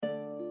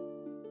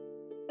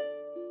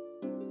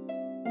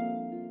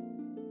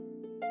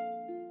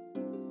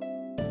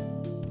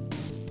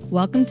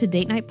Welcome to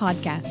Date Night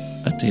Podcast,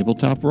 a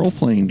tabletop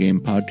role-playing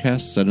game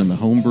podcast set in the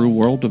homebrew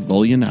world of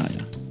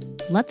Volyanaya.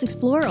 Let's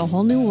explore a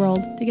whole new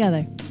world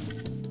together.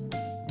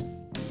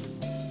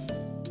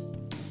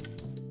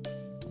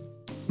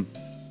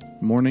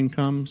 Morning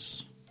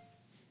comes.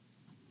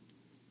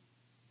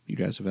 You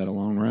guys have had a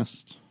long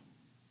rest.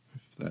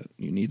 If that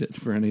you need it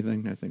for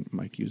anything, I think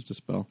Mike used a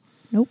spell.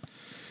 Nope.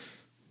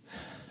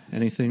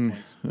 Anything?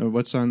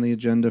 What's on the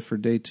agenda for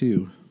day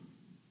 2?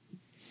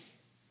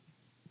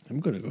 I'm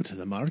going to go to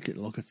the market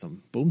and look at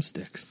some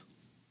boomsticks.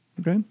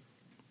 Okay.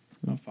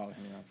 I'll follow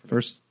him around for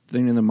First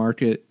thing in the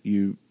market,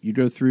 you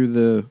go through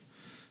the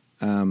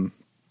kind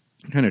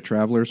of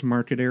traveler's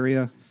market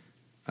area.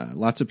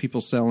 Lots of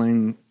people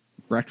selling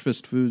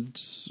breakfast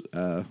foods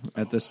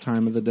at this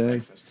time of the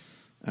day.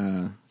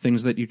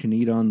 Things that you can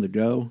eat on the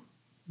go,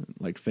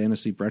 like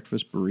fantasy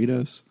breakfast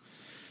burritos.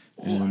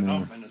 Oh, I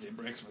love fantasy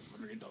breakfast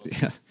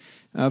burritos.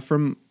 Yeah.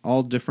 From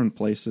all different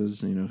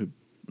places,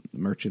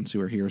 merchants who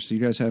are here. So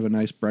you guys have a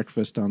nice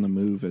breakfast on the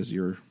move as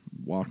you're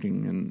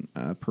walking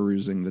and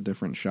perusing the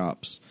different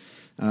shops.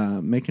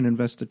 Make an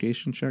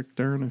investigation check,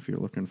 Darren, if you're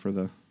looking for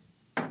the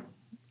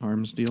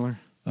arms dealer.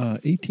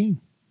 18.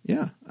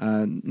 Yeah.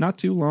 Not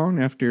too long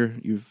after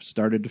you've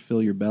started to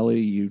fill your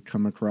belly, you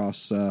come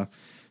across a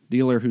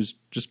dealer who's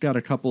just got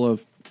a couple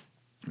of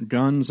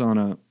guns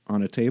on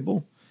a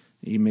table.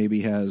 He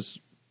maybe has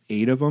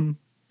 8 of them,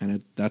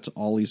 and that's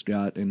all he's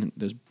got in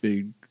this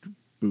big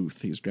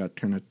booth. He's got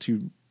kind of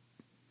 2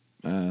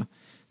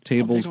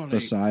 tables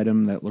beside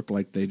him that look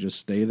like they just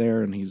stay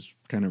there, and he's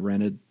kind of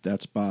rented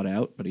that spot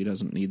out, but he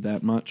doesn't need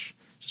that much.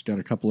 Just got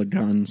a couple of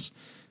guns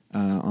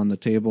on the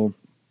table,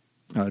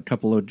 a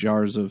couple of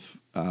jars of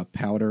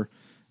powder,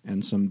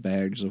 and some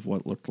bags of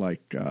what looked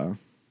like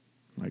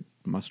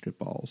musket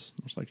balls.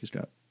 Looks like he's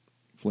got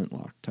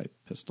flintlock type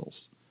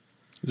pistols.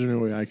 Is there any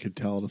way I could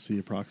tell to see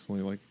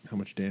approximately like how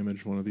much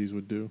damage one of these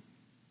would do?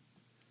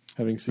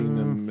 Having seen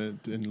them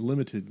in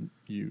limited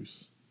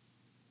use.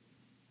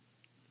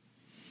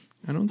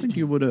 I don't think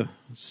you would have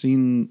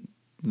seen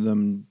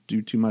them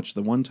do too much.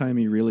 The one time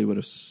you really would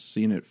have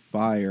seen it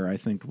fire, I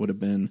think, would have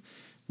been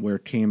where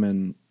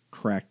Cayman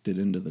cracked it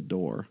into the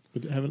door.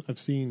 But I've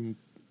seen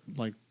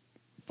like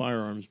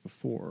firearms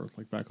before,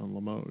 like back on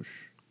Limoges.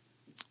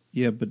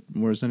 Yeah, but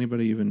did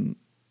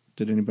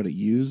anybody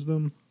use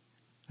them?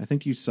 I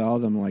think you saw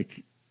them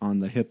like on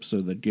the hips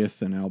of the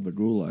GIF and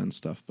Albagula and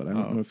stuff, but I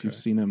don't know if you've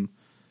seen them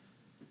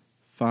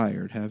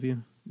fired, have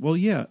you? Well,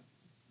 yeah.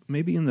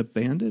 Maybe in the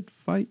bandit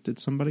fight, did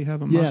somebody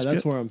have a musket? Yeah,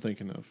 that's where I'm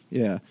thinking of.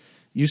 Yeah.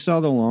 You saw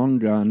the long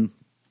gun,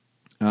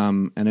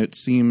 and it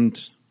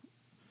seemed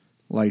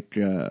like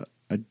a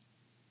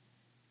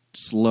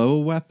slow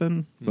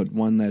weapon, but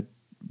one that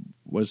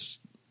was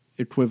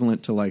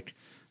equivalent to like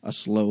a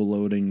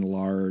slow-loading,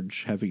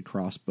 large, heavy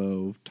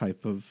crossbow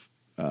type of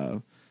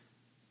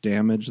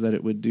damage that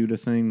it would do to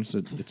things.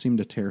 It seemed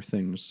to tear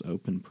things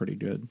open pretty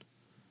good.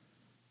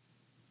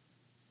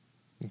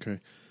 Okay.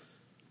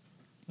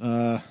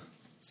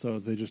 So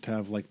they just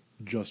have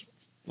just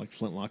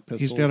flintlock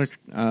pistols? He's got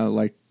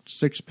like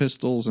 6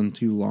 pistols and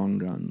 2 long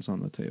guns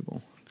on the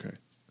table. Okay.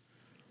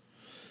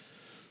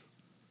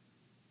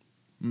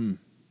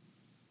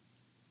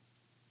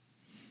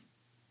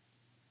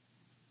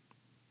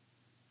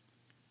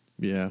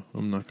 Yeah,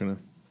 I'm not going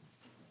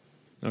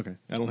to... Okay,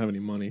 I don't have any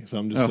money, so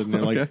I'm just sitting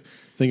there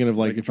thinking of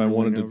if I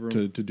wanted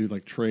to do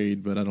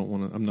trade, but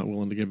I'm not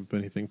willing to give up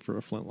anything for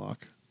a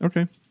flintlock.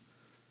 Okay.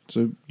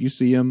 So you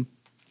see him,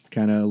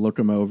 kind of look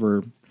him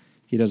over.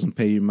 He doesn't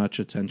pay you much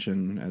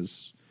attention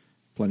as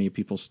plenty of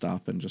people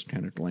stop and just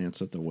kind of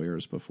glance at the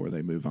wares before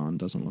they move on.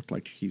 Doesn't look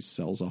like he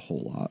sells a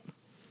whole lot.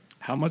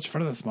 How much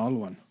for the small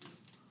one?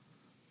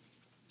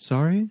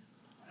 Sorry?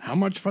 How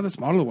much for the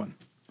smaller one?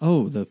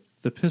 Oh, the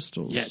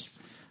pistols. Yes.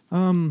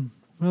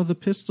 Well, the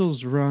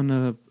pistols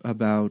run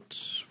about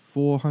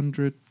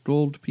 400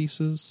 gold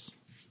pieces.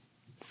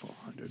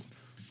 400.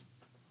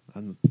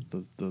 And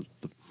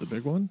the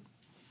big one?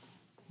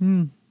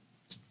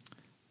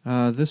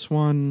 This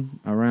one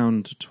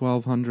around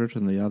 1,200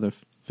 and the other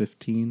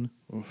 15.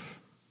 Oof.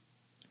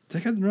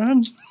 Take it and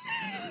run.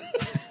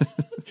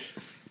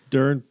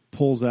 Durin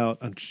pulls out,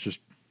 just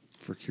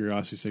for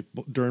curiosity's sake,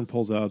 Durin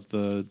pulls out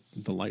the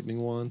lightning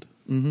wand.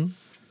 Mm-hmm.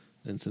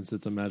 And since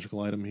it's a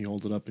magical item, he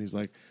holds it up and he's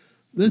like,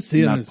 "This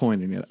here not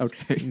pointing it.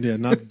 Okay. Yeah,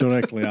 not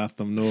directly at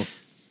them. No,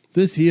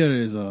 this here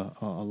is a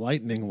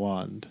lightning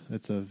wand.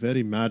 It's a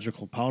very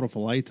magical,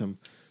 powerful item.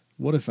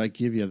 What if I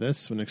give you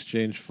this in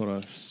exchange for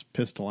a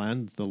pistol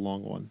and the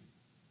long one?"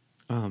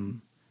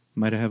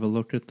 Might I have a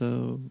look at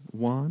the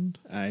wand?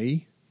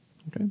 Aye.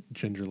 Okay.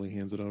 Gingerly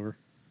hands it over.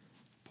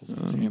 Pulls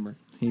out his hammer.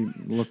 He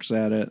looks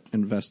at it,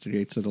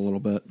 investigates it a little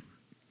bit.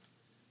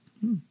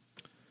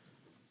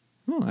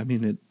 Well, I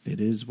mean, it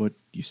is what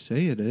you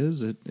say it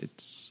is.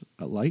 It's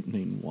a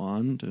lightning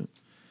wand.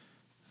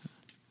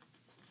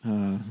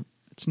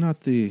 It's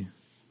not the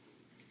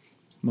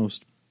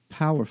most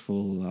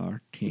powerful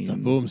arcane It's a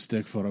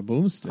boomstick for a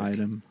boomstick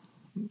item.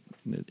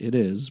 It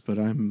is, but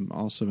I'm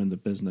also in the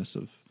business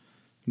of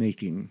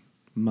making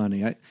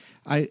money.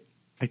 I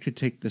could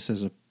take this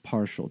as a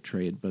partial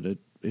trade, but it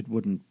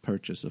wouldn't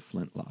purchase a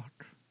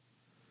flintlock.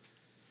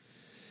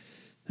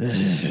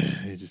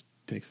 He just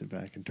takes it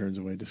back and turns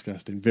away,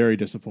 disgusted, very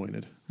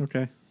disappointed.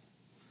 Okay.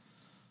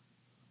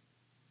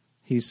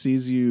 He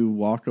sees you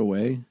walk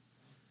away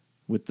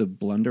with the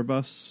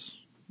blunderbuss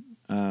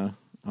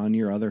on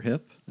your other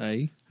hip,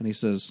 Aye. and he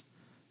says,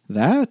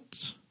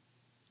 "That,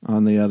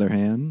 on the other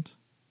hand."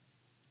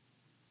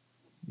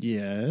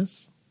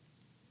 Yes.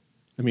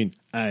 I mean,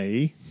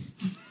 aye.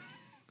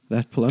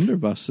 That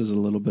blunderbuss is a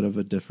little bit of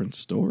a different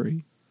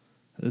story.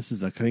 This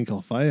is a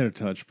Crinkle Fire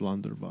Touch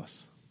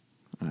blunderbuss.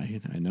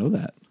 I know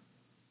that.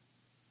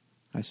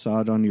 I saw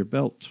it on your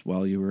belt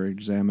while you were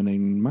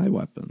examining my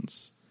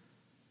weapons.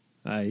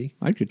 Aye.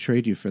 I could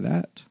trade you for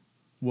that.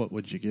 What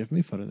would you give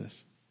me for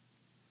this?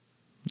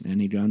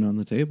 Any gun on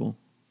the table.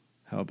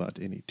 How about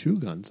any 2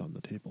 guns on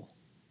the table?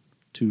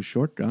 2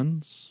 short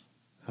guns.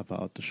 How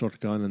about the short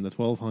gun and the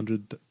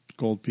 1,200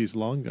 gold piece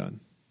long gun?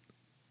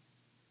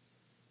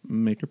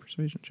 Make a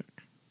persuasion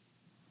check.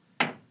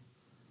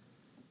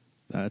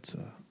 That's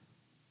a...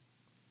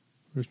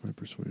 Where's my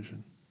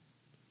persuasion?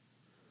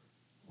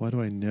 Why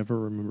do I never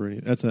remember any...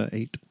 That's a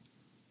 8.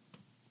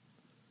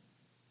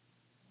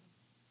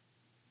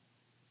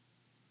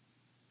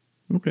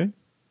 Okay.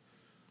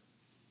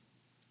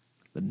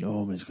 The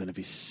gnome is going to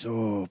be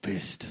so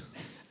pissed.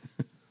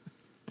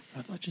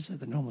 I thought you said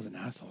the gnome was an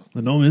asshole.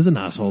 The gnome is an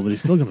asshole, but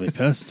he's still going to be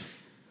pissed.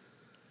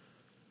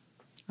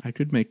 I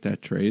could make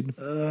that trade.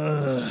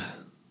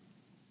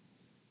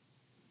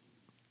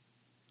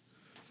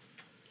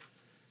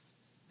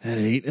 At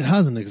 8, it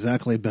hasn't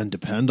exactly been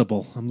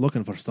dependable. I'm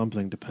looking for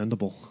something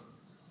dependable.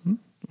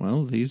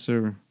 Well, these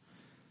are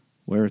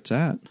where it's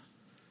at.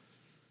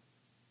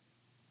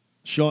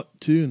 Shot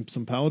 2 and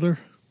some powder.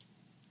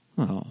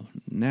 Oh,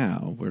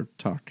 now we're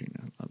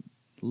talking a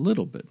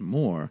little bit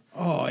more.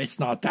 Oh, it's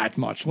not that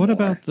much What more.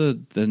 about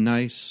the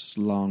nice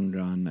long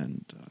gun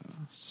and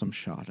some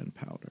shot and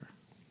powder?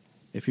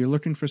 If you're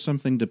looking for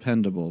something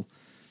dependable,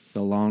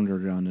 the longer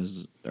gun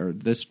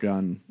this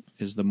gun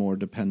is the more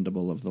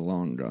dependable of the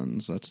long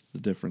guns. That's the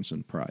difference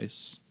in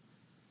price.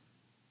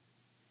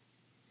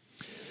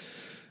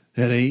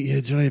 At 8,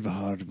 you drive a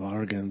hard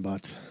bargain,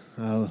 but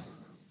I'll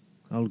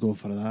go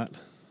for that.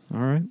 All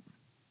right.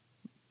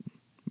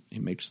 He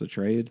makes the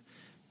trade,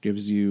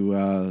 gives you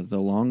the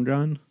long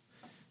gun,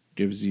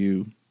 gives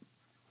you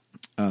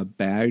a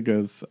bag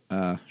of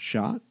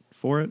shot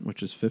for it,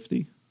 which is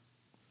 50,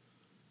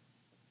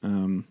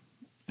 and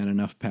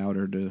enough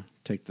powder to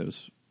take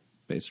those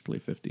basically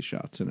 50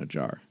 shots in a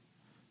jar.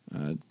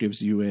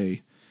 Gives you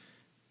a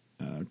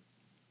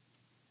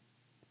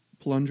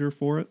plunger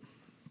for it.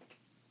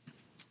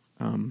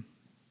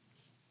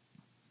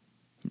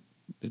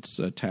 It's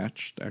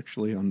attached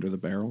actually under the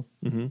barrel,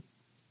 Mm-hmm.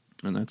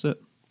 and that's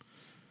it.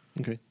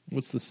 Okay.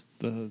 What's the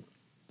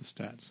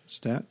stats?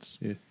 Stats.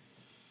 Yeah.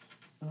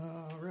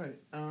 All right.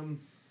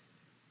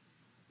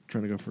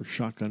 Trying to go for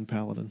shotgun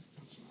paladin.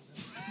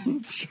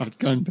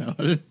 Shotgun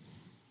paladin?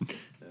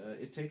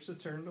 It takes a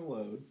turn to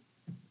load.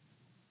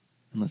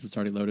 Unless it's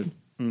already loaded.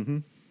 Mm-hmm.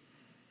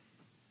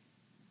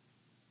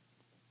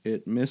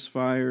 It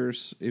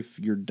misfires if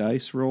your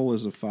dice roll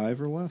is a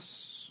 5 or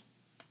less.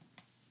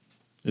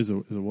 Is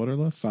it what or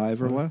less?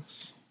 5 or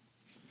less.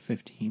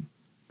 15.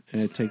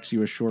 And it takes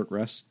you a short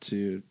rest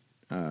to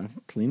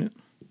clean it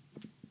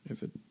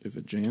if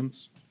it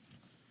jams.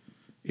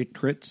 It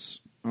crits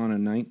on a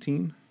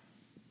 19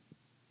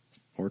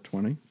 or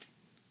 20.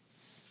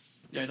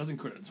 Yeah, it doesn't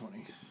crit at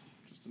 20.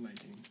 Just a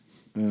 19.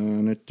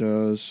 And it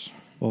does...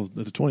 Well,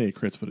 the 28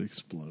 crits, but it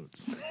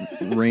explodes.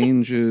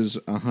 range is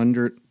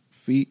 100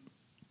 feet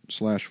 /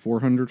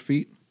 400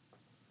 feet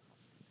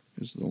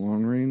is the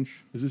long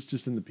range. Is this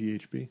just in the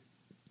PHP?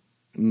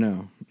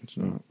 No, it's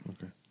not.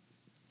 Okay.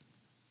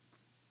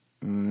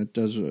 It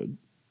does a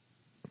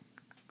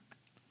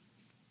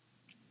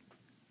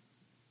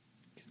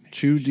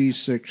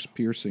 2d6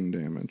 piercing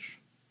damage.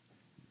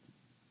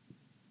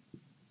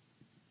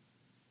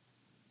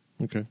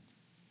 Okay.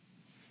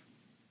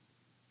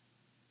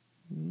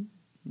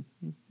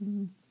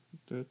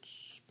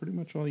 That's pretty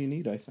much all you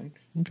need, I think.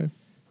 Okay.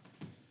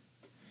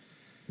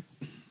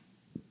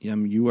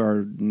 You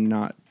are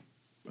not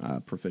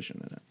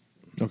proficient in it.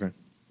 Okay.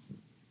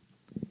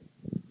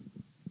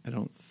 I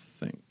don't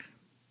think,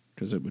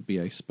 because it would be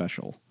a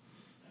special,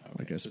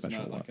 like a so it's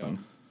special not like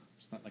weapon.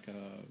 it's not like a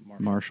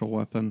Martial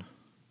weapon?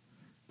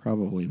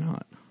 Probably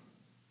not.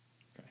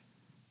 Okay.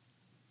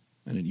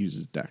 And it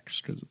uses dex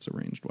because it's a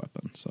ranged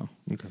weapon. So,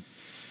 Okay.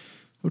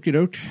 okie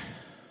doke.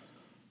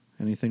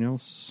 Anything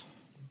else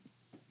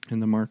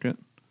in the market?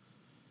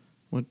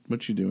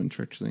 What you doing,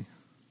 Trixie?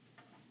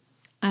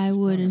 I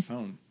would. On my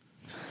phone.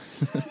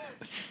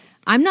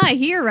 I'm not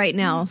here right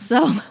now,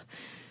 so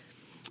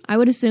I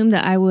would assume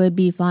that I would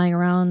be flying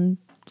around,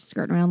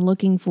 skirting around,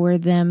 looking for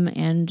them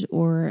and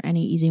or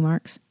any easy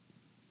marks.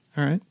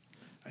 All right.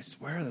 I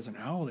swear there's an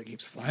owl that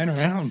keeps flying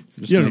around.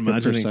 Just You're make a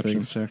imagining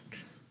perception things. check.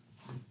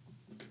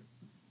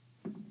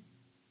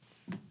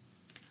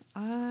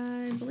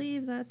 I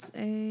believe that's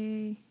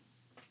a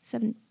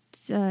 13.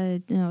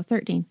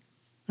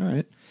 All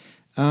right.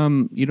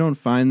 You don't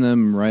find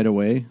them right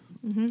away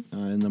Mm-hmm.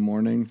 in the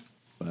morning,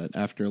 but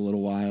after a little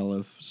while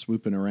of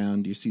swooping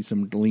around, you see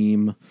some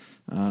gleam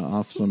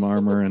off some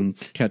armor and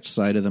catch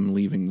sight of them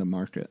leaving the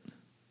market.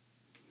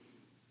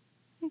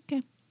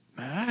 Okay.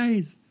 My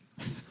eyes.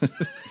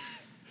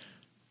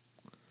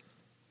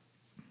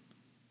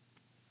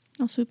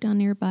 I'll swoop down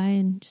nearby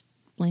and just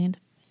land.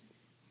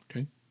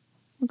 Okay.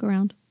 Look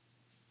around.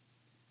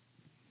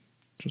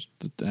 Just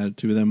add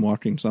two of them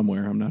walking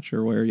somewhere. I'm not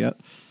sure where yet.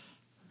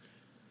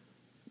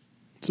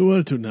 So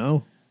what to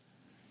now?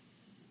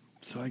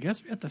 So I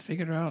guess we have to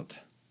figure out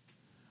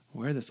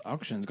where this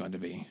auction is going to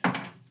be.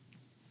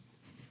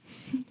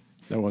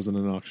 That wasn't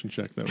an auction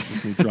check. That was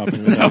just me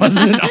dropping it That out.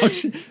 wasn't an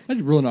auction.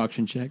 I'd roll an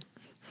auction check.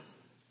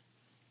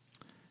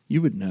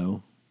 You would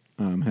know,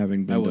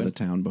 having I been to would? the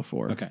town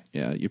before. Okay.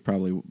 Yeah, you've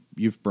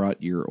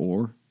brought your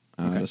ore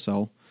Okay. to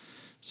sell.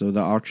 So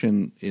the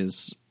auction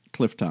is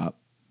clifftop.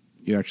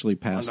 You actually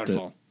passed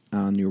Wonderful. it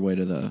on your way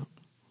to the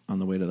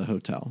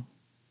hotel.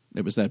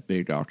 It was that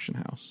big auction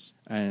house.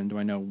 And do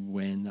I know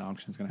when the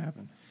auction is going to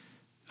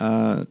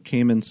happen?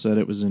 Came and said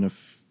it was in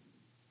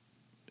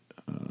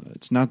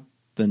it's not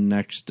the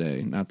next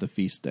day, not the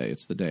feast day.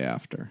 It's the day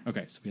after.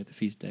 Okay, so we have the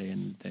feast day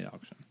and the day of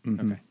auction.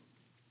 Mhm. Okay.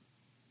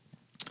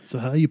 So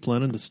how are you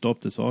planning to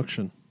stop this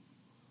auction?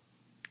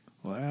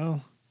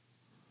 Well,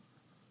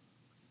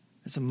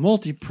 it's a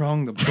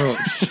multi-pronged approach.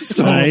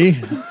 so,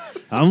 Aye,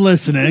 I'm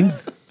listening.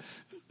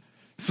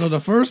 so the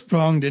first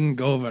prong didn't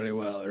go very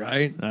well,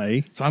 right?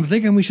 Aye. So I'm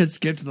thinking we should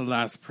skip to the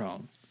last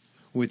prong,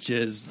 which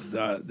is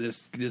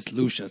this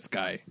Lucius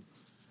guy.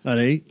 All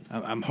right.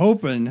 I'm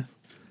hoping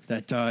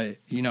that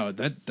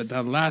that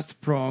the last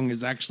prong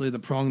is actually the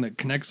prong that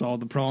connects all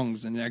the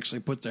prongs and it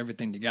actually puts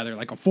everything together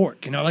like a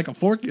fork. You know, like a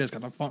fork, you just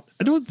got the fork.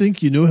 I don't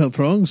think you know how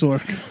prongs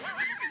work.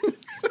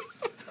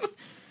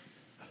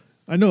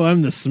 I know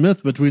I'm the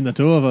smith between the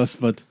two of us,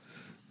 but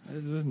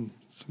It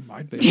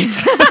might be.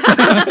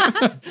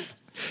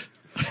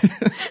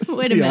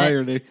 Wait a The minute.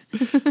 irony.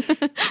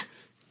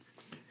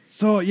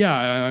 So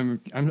yeah,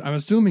 I'm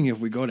assuming if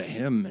we go to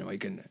him and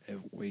if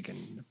we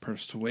can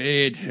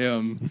persuade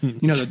him,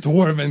 the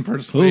dwarven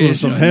persuasion. those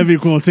are some heavy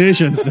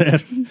quotations there.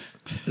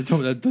 the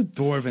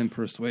dwarven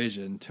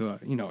persuasion to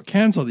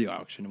cancel the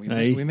auction.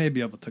 Aye. We may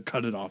be able to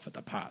cut it off at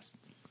the pass,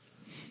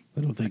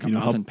 I don't think like a you know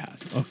how. mountain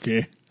pass.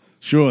 Okay,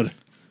 sure.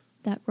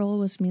 That roll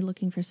was me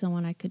looking for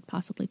someone I could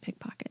possibly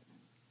pickpocket.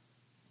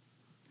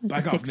 It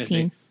was Back a off,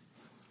 16.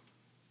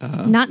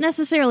 Uh-huh. Not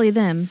necessarily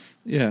them.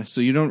 Yeah, so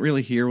you don't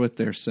really hear what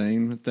they're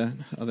saying with that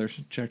other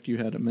check you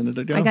had a minute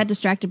ago. I got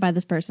distracted by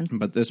this person.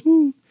 But this,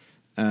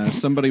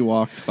 somebody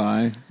walked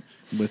by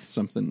with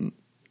something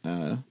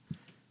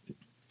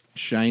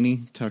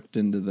shiny tucked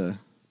into the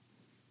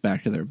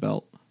back of their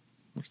belt.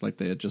 Looks like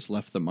they had just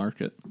left the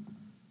market.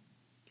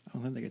 I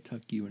don't think they could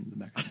tuck you into the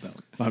back of the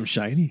belt. I'm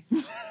shiny.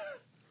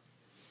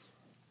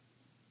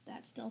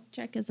 That stealth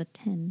check is a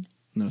 10.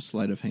 No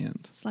sleight of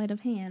hand. Sleight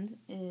of hand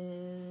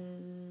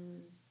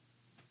is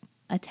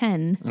a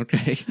 10.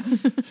 Okay.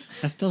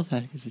 That still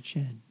is a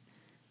chin.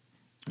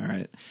 All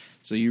right.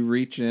 So you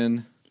reach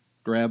in,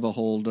 grab a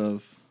hold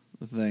of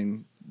the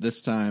thing.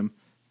 This time,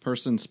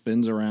 person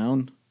spins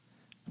around,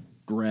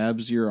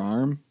 grabs your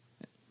arm,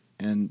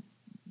 and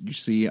you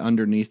see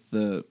underneath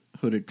the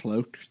hooded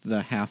cloak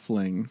the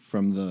halfling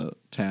from the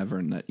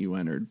tavern that you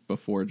entered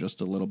before just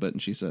a little bit.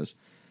 And she says,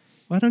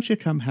 "Why don't you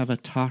come have a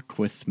talk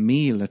with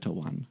me, little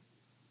one?"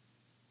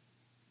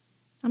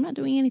 I'm not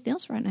doing anything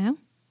else right now.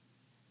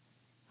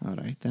 All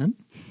right, then.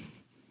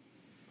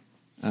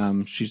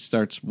 She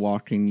starts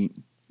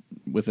walking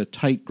with a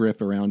tight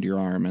grip around your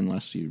arm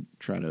unless you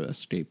try to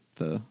escape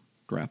the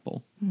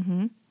grapple.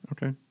 Mm-hmm.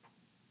 Okay.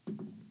 Do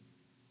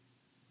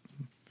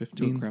a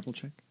 15. grapple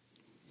check.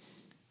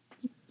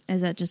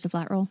 Is that just a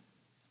flat roll?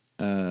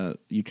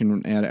 You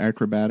can add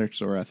acrobatics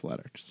or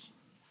athletics.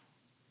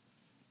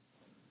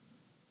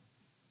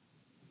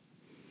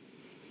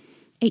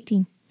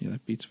 18. Yeah,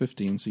 that beats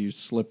 15, so you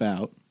slip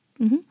out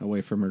Mm-hmm. away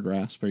from her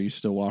grasp. Are you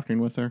still walking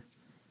with her?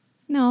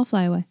 No, I'll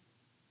fly away.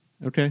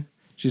 Okay.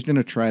 She's going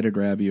to try to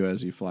grab you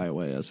as you fly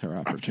away as her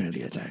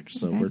opportunity attack.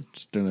 So Okay. we're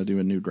just going to do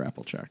a new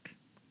grapple check.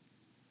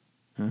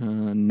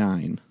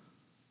 9.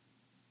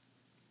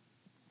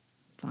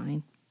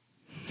 Fine.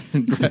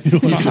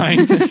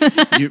 Fine.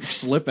 You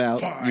slip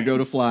out. Fine. You go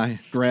to fly.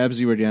 Grabs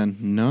you again.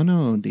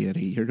 No,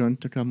 dearie. You're going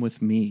to come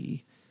with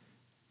me.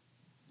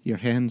 Your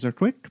hands are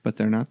quick, but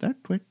they're not that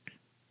quick.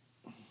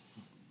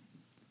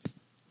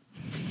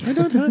 I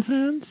don't have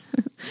hands.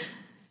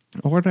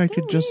 Or I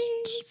could just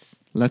Wings.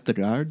 let the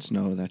guards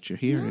know that you're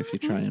here if you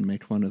try and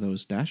make one of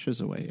those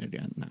dashes away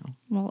again now.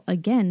 Well,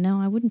 again,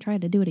 no, I wouldn't try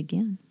to do it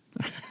again.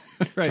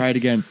 Right. Try it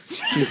again.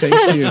 She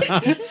takes you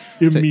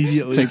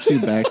Immediately. takes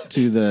you back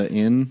to the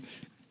inn,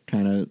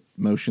 kind of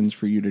motions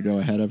for you to go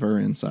ahead of her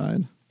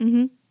inside.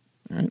 Mm-hmm.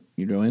 All right,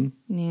 you go in.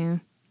 Yeah.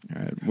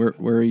 All right,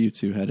 where are you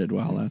two headed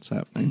while that's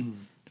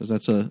happening? Because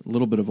that's a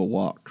little bit of a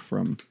walk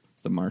from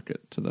the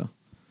market to the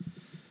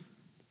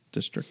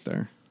district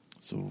there.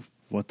 So,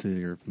 what are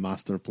your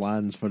master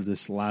plans for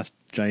this last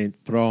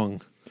giant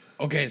prong?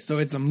 Okay, so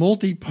it's a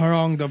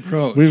multi-pronged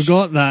approach. We've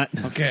got that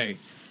Okay,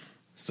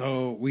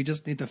 so we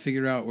just need to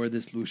figure out where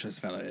this Lucius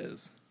fella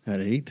is.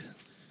 at 8.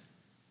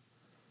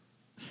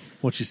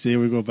 What you say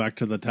we go back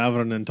to the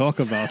tavern and talk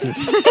about it?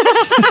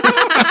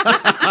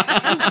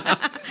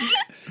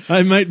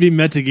 I might be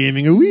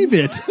metagaming a wee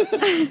bit.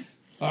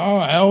 Oh,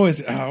 I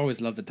always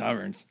love the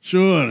taverns.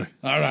 Sure.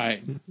 All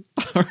right.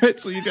 All right,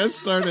 so you guys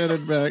start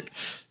headed back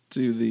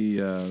to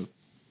the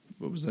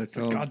what was that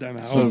called? Goddamn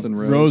house. Something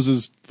Rose.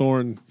 Rose's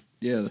thorn.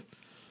 Yeah,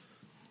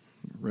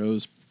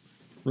 Rose.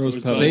 Rose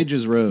petal.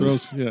 Sage's Rose.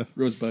 Rose, yeah.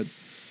 Rosebud.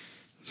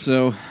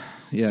 So,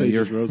 yeah, Sage's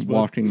you're Rosebud.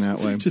 walking that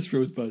way. Just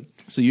Rosebud.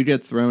 So you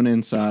get thrown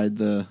inside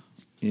the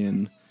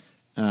inn.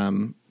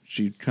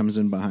 She comes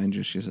in behind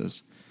you. She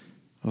says,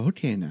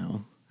 "Okay,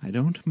 now I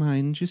don't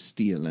mind you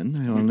stealing.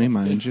 I only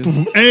mind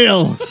you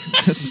Ale!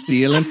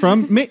 stealing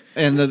from me."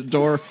 And the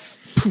door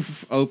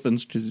poof,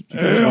 opens because you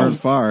guys aren't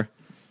far.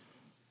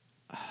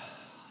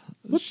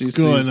 What's She sees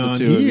going the on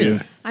two of you.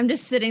 here? I'm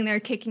just sitting there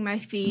kicking my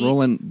feet.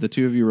 The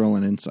two of you roll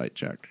an insight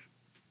check.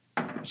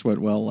 This went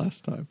well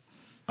last time.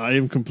 I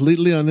am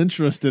completely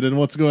uninterested in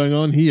what's going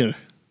on here.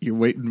 You're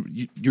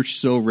waiting. You're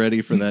so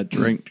ready for that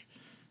drink.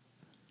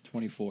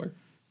 24.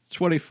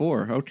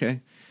 24. Okay.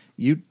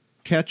 You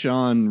catch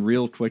on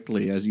real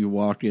quickly as you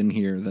walk in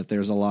here that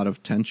there's a lot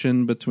of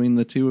tension between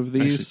the two of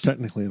Actually, these.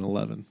 technically an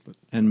 11. But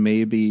And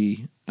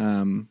maybe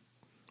the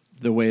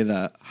way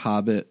the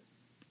hobbit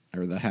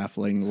or the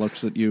halfling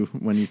looks at you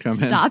when you come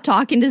Stop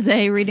talking to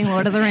Zay reading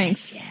Lord of the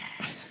Rings. in.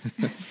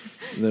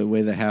 The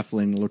way the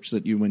halfling looks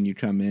at you when you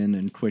come in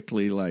and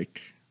quickly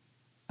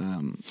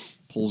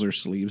pulls her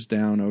sleeves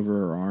down over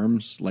her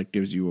arms,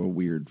 gives you a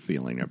weird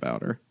feeling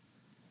about her.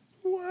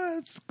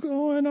 What's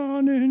going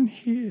on in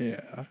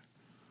here?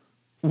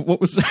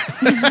 What was that?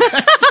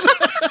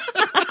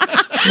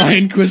 My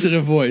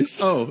inquisitive voice.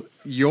 Oh,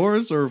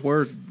 yours or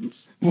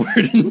Warden's?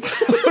 Wardens.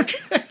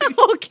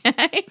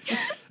 Okay.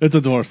 it's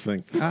a dwarf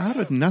thing.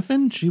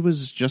 Nothing. She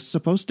was just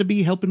supposed to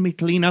be helping me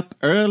clean up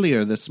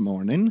earlier this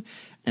morning,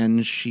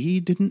 and she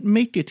didn't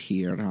make it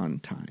here on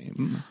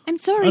time. I'm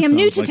sorry, That I'm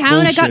new sounds to like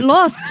town. I got bullshit.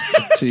 lost.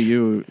 To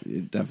you,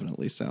 it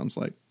definitely sounds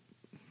like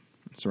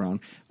it's wrong.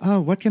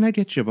 What can I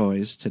get you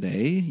boys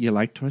today? You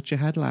liked what you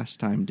had last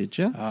time, did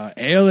you?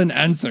 Ale and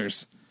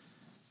answers.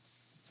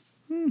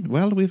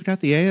 Well, we've got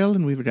the ale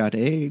and we've got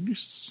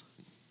eggs.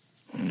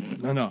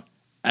 No.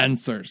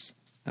 Answers.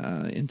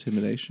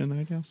 Intimidation,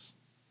 I guess.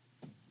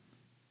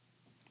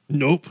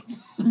 Nope.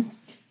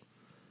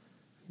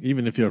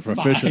 Even if you're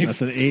proficient, 5.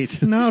 that's an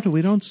 8. No,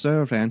 we don't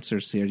serve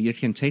answers here. You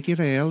can take your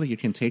ale, you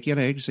can take your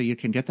eggs, or you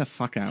can get the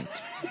fuck out.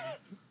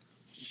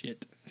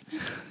 Shit.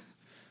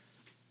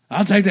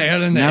 I'll take the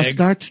ale and the Now eggs.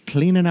 start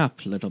cleaning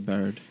up, little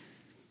bird.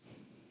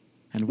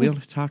 And we'll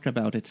talk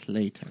about it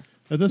later.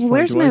 At this point,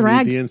 Where's do my I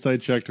rag? need the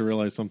inside check to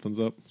realize something's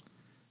up?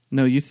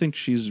 No, you think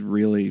she's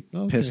really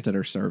Okay. pissed at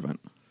her servant.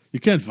 You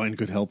can't find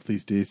good help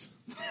these days.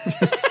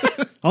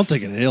 I'll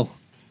take an ale.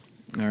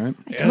 All right.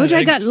 I told you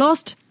I got eggs.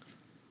 lost.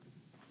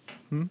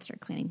 Start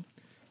cleaning.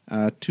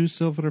 2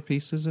 silver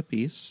pieces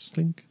apiece.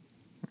 Clink.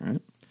 All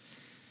right.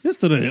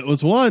 Yesterday it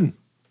was 1.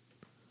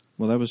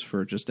 Well, that was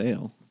for just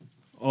ale.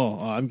 Oh,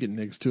 I'm getting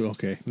eggs too.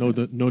 Okay. No,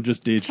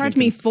 just day Charge drinking.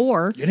 me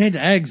 4. You need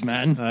the eggs,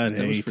 man. At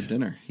That was 8. for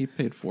dinner. He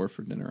paid 4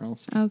 for dinner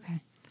also. Okay.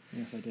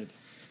 Yes, I did.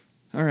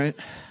 All right.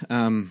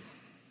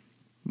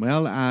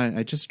 Well,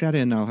 I just got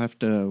in. I'll have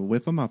to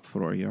whip them up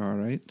for you, all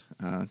right?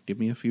 Give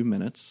me a few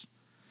minutes.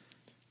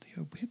 Do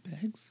you whip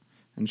eggs?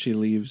 And she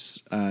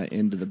leaves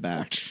into the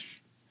back.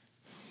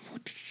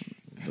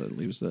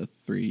 Leaves the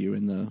 3 of you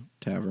in the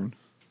tavern.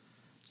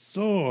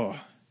 So,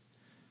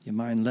 you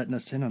mind letting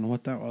us in on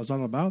what that was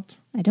all about?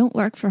 I don't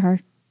work for her.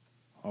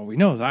 Oh, we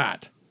know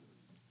that.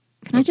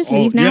 Can I just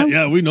leave now?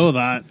 Yeah, we know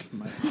that.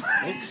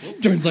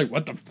 Turns like,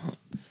 what the...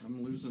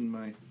 I'm losing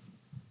my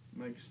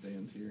mic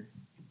stand here.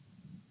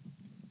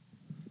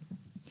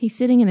 He's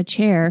sitting in a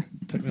chair.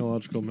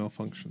 Technological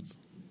malfunctions.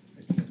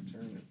 I can't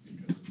turn it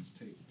because it's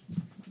taped.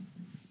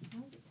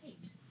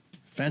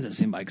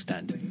 Fantasy mic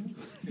stand. In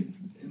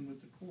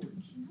with the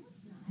cords.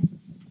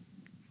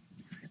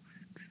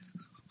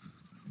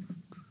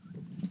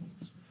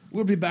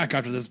 We'll be back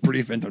after this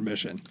brief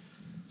intermission.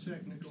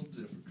 Technical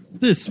difficulty.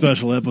 This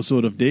special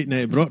episode of Date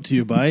Night brought to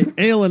you by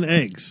Ale and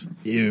Eggs.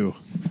 Ew.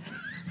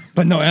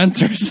 But no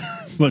answers.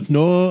 But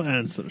no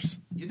answers.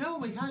 You know,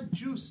 we had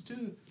juice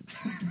too.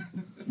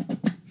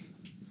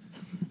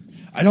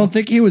 I don't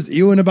think he was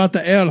ewing about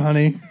the ale,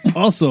 honey.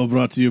 Also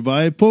brought to you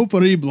by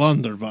Potpourri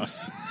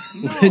Blunderbuss.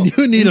 When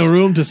you need a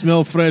room to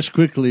smell fresh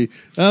quickly,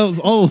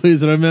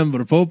 always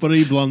remember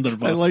Potpourri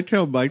Blunderbuss. I like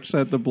how Mike's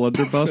had the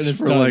blunderbuss And it's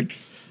for done.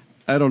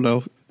 I don't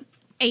know,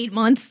 8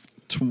 months.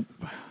 oh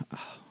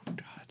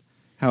God,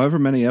 however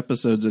many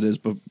episodes it is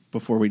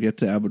before we get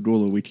to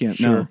Abadula, we can't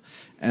know. Sure.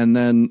 And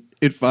then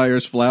it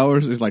fires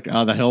flowers. He's like,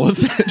 the hell with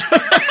it.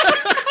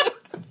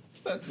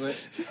 That's it.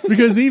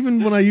 Because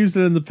even when I used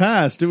it in the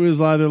past, it was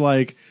either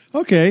like,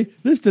 okay,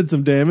 this did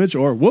some damage,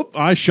 or whoop,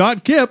 I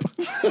shot Kip.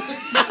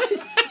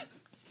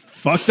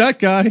 Fuck that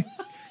guy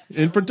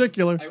in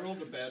particular. I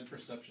rolled a bad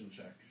perception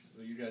check,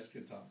 so you guys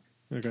can talk.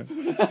 Okay.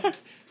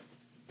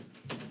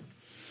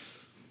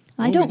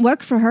 I don't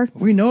work for her.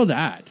 We know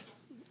that.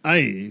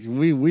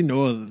 We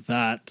know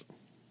that.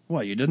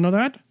 What, you didn't know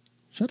that?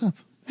 Shut up.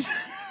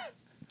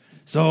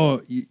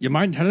 So, you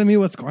mind telling me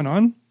what's going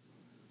on?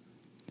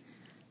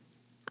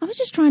 I was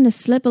just trying to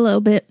slip a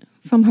little bit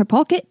from her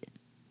pocket,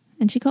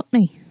 and she caught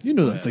me. You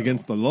know that's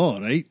against the law,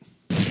 right?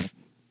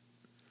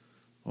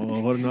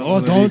 Oh, we're not.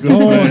 Oh, gonna be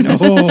don't, good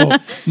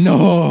friends.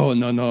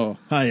 no.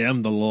 I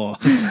am the law.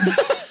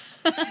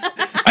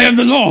 I am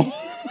the law.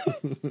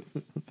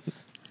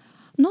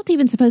 I'm not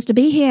even supposed to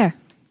be here.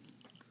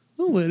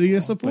 Oh, where are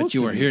you supposed But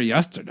you to were be? here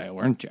yesterday,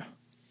 weren't you?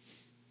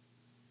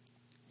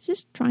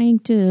 Just trying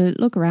to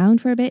look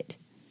around for a bit.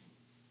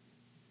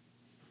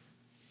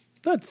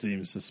 That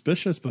seems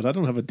suspicious, but I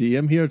don't have a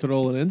DM here to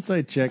roll an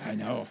insight check. I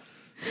know.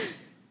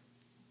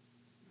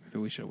 Maybe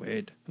we should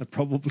wait. I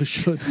probably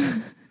should.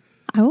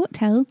 I won't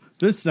tell.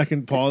 This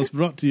second pause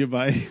brought to you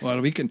by Well,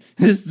 we can.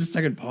 This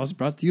second pause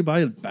brought to you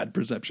by bad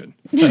perception.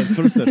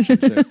 perception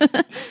checks.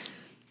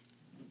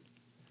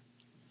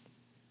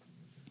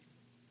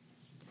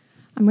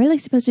 I'm really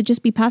supposed to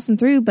just be passing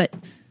through, but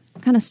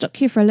I'm kind of stuck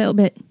here for a little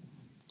bit.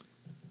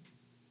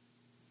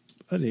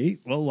 Honey,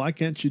 well, why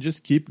can't you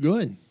just keep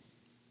going?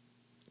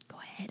 Go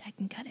ahead, I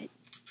can cut it.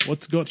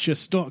 What's got you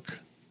stuck?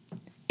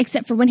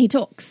 Except for when he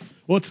talks.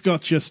 What's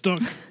got you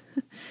stuck?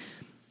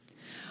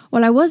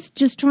 Well, I was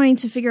just trying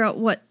to figure out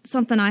what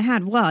something I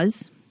had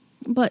was,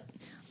 but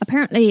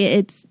apparently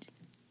it's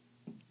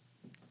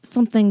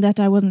something that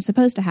I wasn't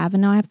supposed to have,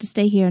 and now I have to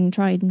stay here and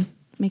try and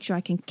make sure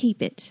I can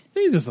keep it.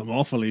 These are some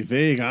awfully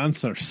vague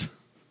answers.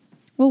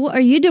 Well, what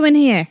are you doing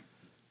here?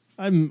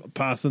 I'm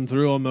passing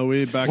through on my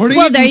way back. We're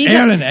Well, there eating you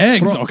go. air and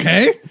eggs,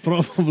 okay?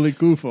 Probably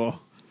Kufo.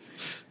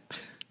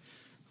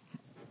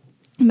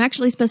 I'm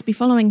actually supposed to be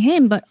following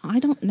him, but I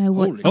don't know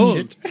what.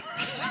 Holy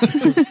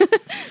shit.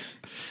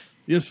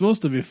 You're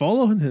supposed to be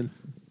following him.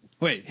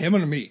 Wait, him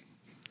or me?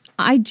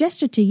 I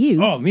gestured to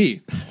you. Oh,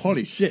 me.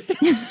 Holy shit.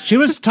 She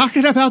was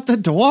talking about the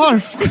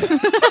dwarf.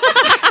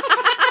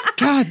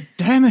 God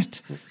damn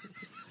it.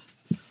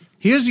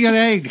 Here's your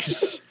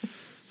eggs.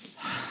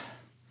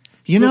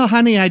 You know,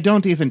 honey, I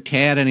don't even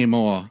care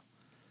anymore.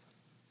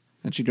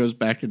 And she goes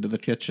back into the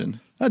kitchen.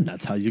 And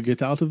that's how you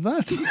get out of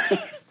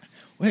that.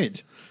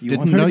 Wait. You Didn't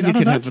want her know to you get out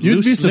could of have that? You'd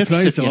loose be lips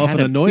surprised if how you often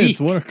had a annoyance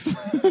beak. works.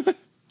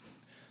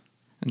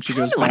 And she I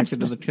goes don't know what I'm back into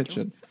the supposed to be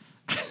kitchen.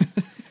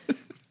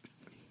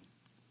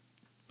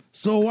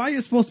 So why are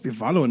you supposed to be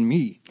following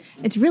me?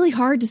 It's really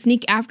hard to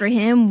sneak after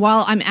him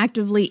while I'm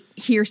actively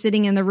here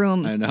sitting in the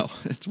room. I know.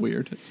 It's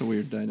weird. It's a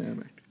weird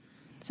dynamic.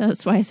 So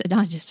that's why I said,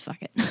 nah, just fuck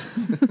it.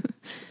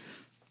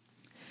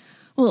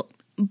 Well,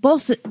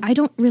 boss, I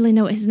don't really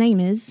know what his name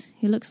is.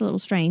 He looks a little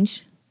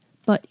strange.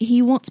 But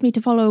he wants me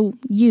to follow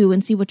you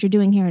and see what you're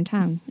doing here in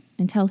town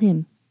and tell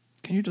him.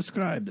 Can you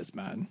describe this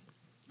man?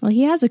 Well,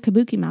 he has a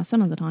kabuki mask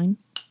some of the time.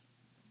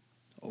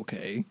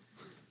 Okay.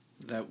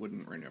 That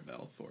wouldn't ring a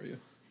bell for you.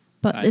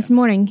 But Ah, this yeah.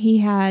 morning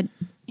he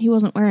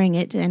wasn't wearing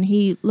it and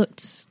he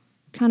looked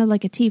kind of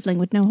like a tiefling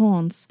with no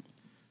horns.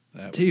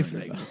 That would ring a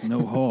Tiefling, bell.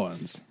 no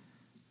horns.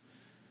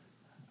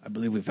 I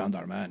believe we found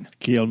our man.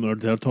 Guillermo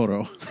del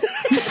Toro.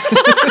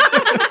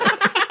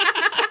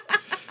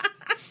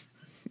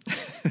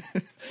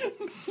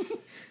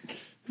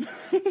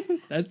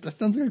 That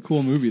sounds like a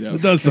cool movie, though.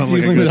 It does sound The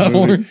like a Tiefling good without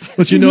movie. horns.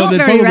 But you He's know, not they'd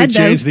very probably red, though.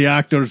 change the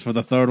actors for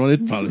the third one.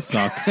 It'd probably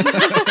suck.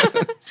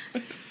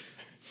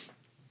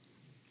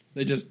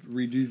 They just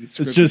redo the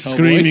script. It's just of Hellboy.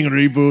 screaming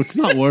reboot. It's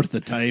not worth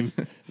the time.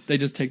 They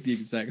just take the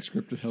exact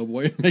script of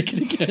Hellboy and make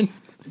it again.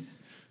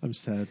 I'm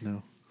sad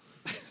now.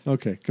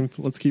 Okay,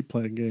 let's keep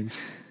playing games.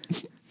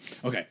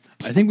 Okay,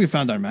 I think we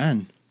found our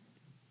man.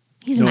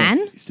 He's a man?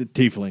 He's a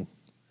tiefling.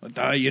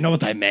 You know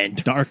what I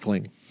meant.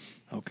 Darkling.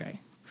 Okay.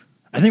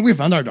 I think we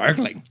found our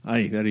Darkling.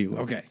 Aye, there you go.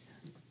 Okay.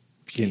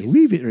 Getting a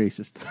wee bit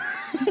racist.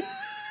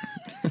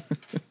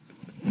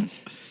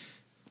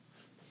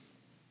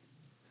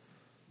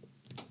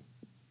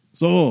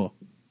 So,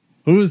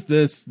 who's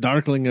this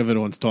Darkling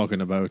everyone's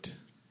talking about?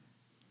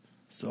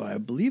 So I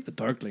believe the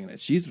Darkling that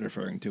she's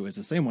referring to is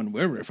the same one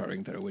we're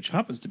referring to, which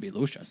happens to be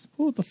Lucius.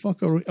 What the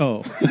fuck are we?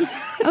 Oh,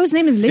 Oh, his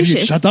name is If you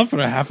Lucius. shut up for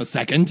a half a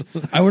second,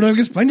 I would have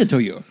explained it to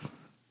you.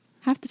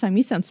 Half the time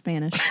you sound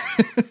Spanish.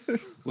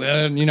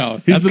 Well, you know,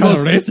 he's that's the kind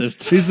of most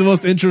racist. He's the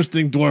most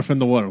interesting dwarf in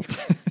the world.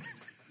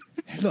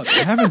 Hey, look,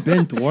 I haven't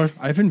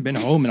been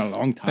home in a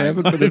long time. I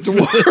haven't been a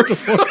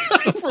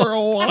dwarf for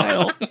a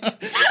while.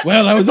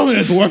 Well, I was only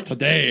a dwarf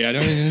today. I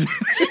don't even...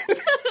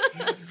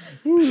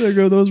 Ooh, there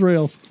go those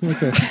rails.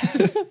 Okay.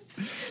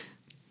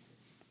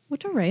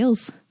 What are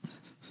rails?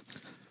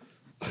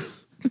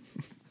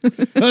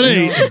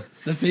 Honey,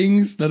 The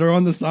things that are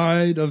on the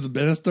side of the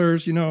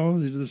banisters, you know,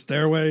 the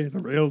stairway, the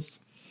rails.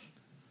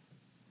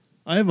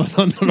 I have a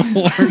thunder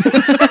horn.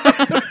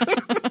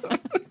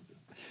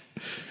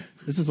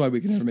 This is why we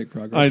can never make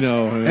progress. I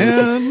know.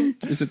 And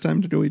is it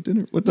time to go eat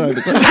dinner? What time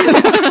is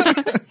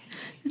it?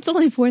 It's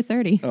only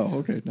 4:30. Oh,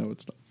 okay. No,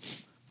 it's not.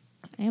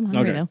 I am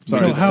hungry Okay. though.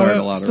 Sorry to start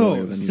a lot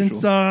earlier than since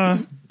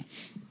usual.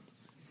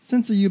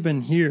 since you've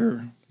been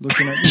here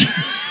looking at me,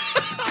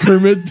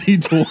 Kermit the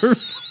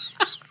Dwarf.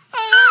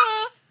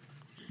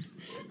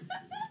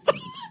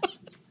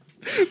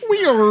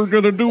 We are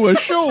going to do a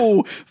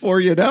show for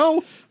you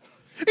now.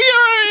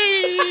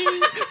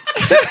 Yay!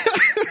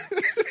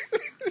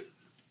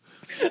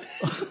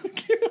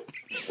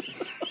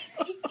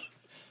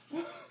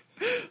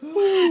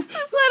 I'm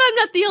glad I'm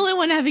not the only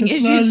one having Not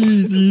issues.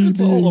 easy.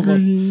 It's all of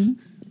us.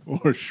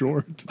 Or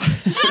short.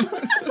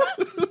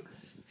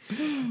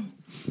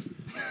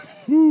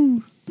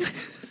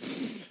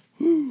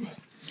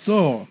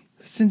 So,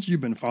 since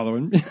you've been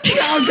following me,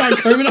 oh God,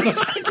 Kermit on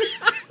the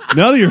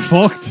Now you're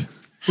fucked.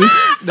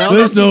 Now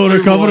There's that's no his new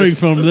recovering voice.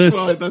 from That's this.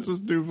 right, that's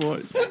his new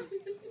voice.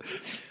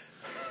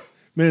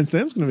 Man,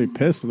 Sam's going to be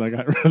pissed that I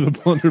got rid of the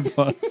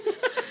blunderbuss.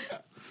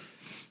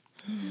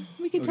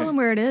 We can tell him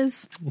where it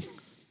is.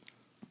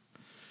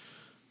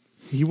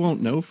 He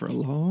won't know for a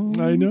long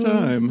I know.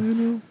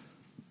 time.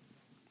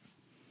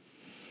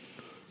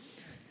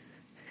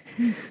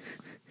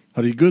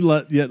 Are you good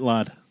yet,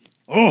 lad?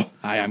 Oh,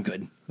 hi, I'm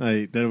good.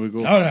 Aye, there we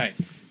go. All right.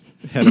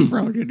 Had a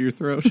frog in your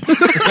throat.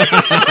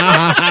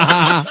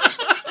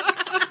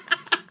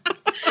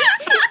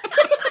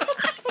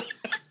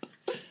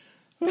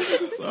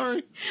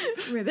 Sorry.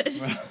 Ribbit.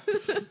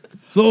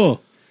 So,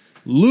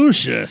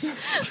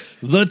 Lucius,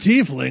 the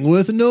tiefling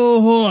with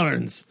no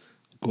horns.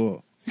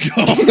 Go.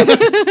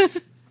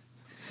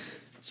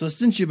 So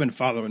since you've been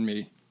following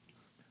me,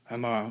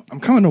 I'm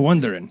kind of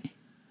wondering,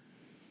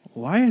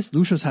 why is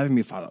Lucius having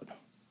me followed?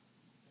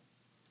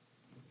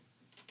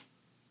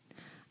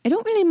 I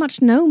don't really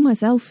much know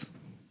myself.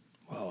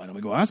 Well, why don't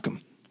we go ask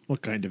him?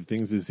 What kind of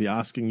things is he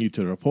asking you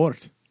to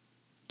report?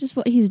 Just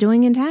what he's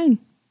doing in town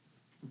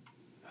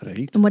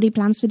Right. and what he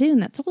plans to do,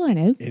 and that's all I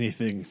know.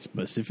 Anything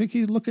specific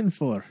he's looking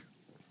for?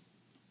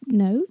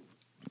 No.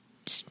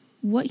 Just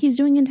what he's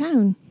doing in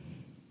town.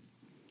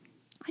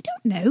 I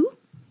don't know.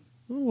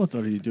 Well, what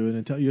are you doing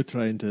until you're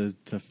trying to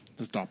To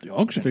stop the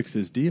auction. fix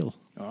his deal?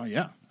 Oh,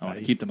 yeah. I want Aye.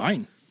 to keep the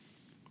mine.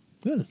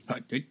 Well,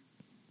 Aye.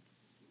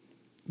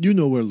 you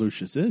know where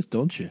Lucius is,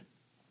 don't you?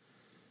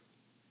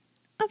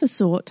 Of a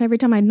sort. Every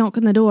time I knock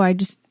on the door, I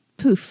just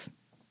poof.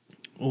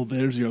 Oh,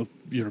 there's your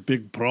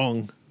big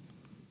prong.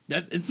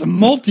 It's a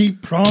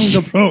multi-pronged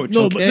approach.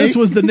 No, okay? but this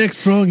was the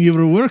next prong you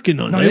were working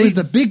on. no. right?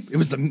 It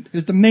was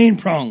the main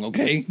prong.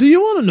 Okay. Do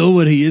you want to know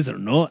where he is or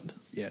not?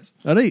 Yes.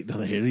 All right, now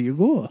here you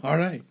go. All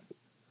right.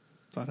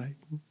 All right.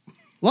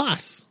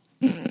 Lass.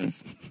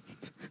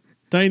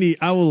 Tiny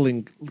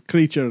owling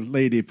creature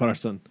lady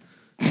person.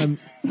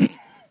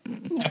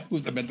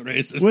 Who's a bit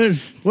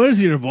racist?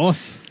 Where's your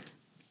boss?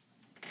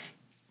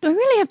 Do I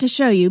really have to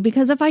show you?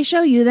 Because if I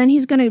show you, then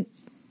he's going to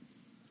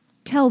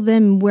tell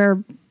them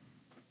where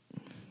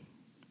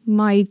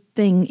my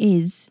thing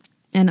is.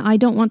 And I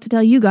don't want to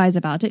tell you guys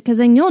about it, because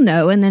then you'll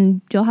know, and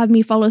then you'll have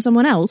me follow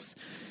someone else.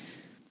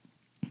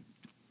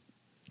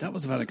 That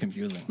was very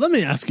confusing. Let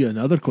me ask you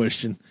another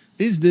question.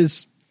 Is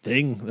this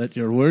thing that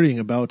you're worrying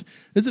about,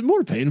 is it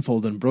more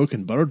painful than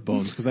broken bird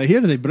bones? Because I hear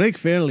they break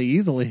fairly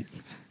easily.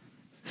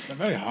 They're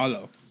very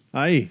hollow.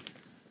 Aye.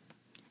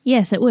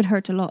 Yes, it would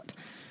hurt a lot.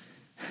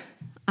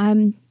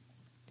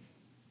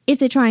 If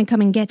they try and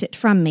come and get it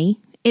from me,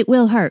 it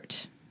will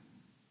hurt.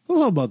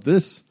 Well, how about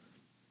this?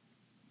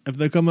 If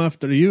they come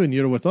after you and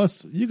you're with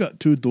us, you got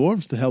 2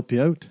 dwarves to help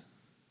you out.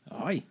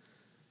 Aye.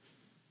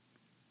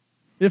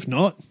 If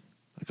not,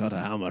 I got a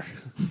hammer.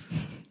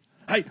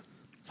 Aye.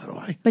 So do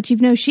I. But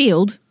you've no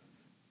shield.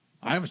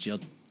 I have a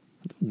shield.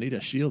 I don't need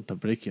a shield to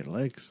break your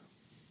legs.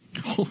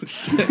 Oh,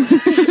 shit.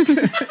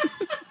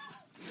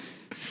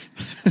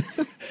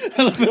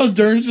 I love how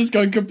Dern's just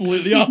gone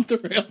completely off the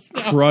rails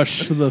now.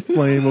 Crush the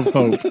flame of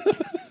hope.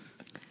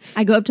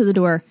 I go up to the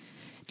door.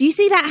 Do you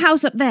see that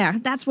house up there?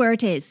 That's where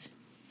it is.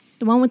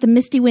 The one with the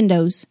misty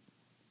windows.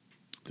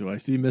 Do I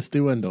see misty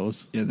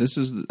windows? Yeah,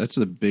 that's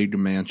the big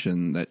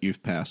mansion that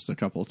you've passed a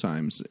couple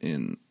times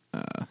in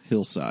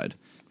Hillside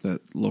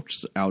that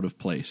looks out of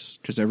place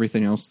because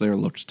everything else there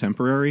looks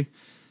temporary.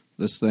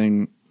 This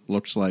thing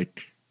looks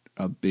like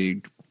a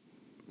big,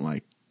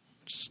 like,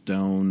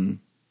 stone,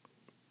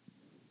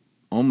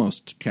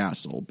 almost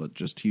castle, but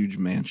just huge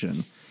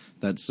mansion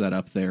that's set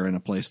up there in a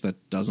place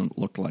that doesn't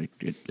look like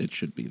it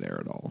should be there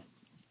at all.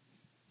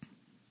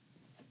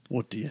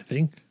 What do you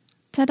think?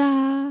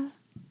 Ta-da!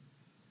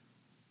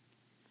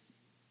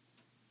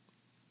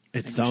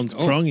 It sounds should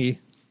go. crongy.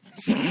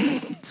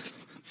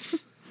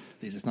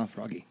 This is not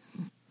froggy.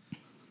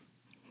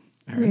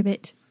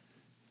 Ribbit.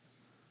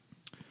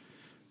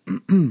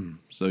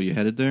 So you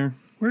headed there?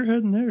 We're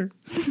heading there.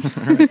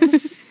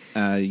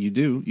 You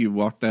do. You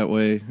walk that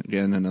way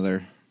again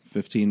another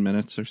 15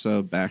 minutes or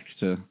so back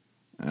to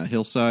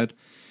Hillside.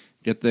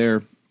 Get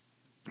there,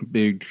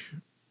 big,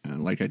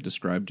 like I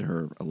described to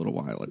her a little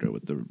while ago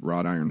with the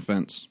wrought iron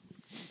fence.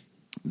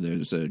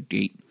 There's a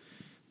gate,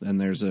 then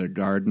there's a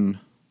garden,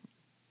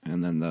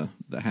 and then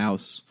the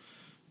house.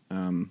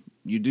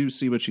 You do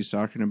see what she's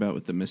talking about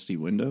with the misty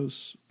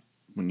windows.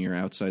 When you're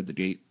outside the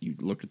gate, you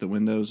look at the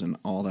windows, and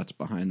all that's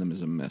behind them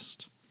is a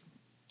mist.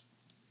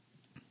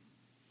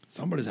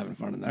 Somebody's having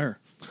fun in there.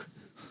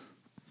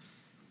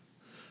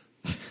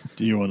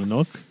 Do you want to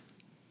knock?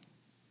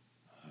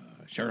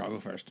 Sure, I'll go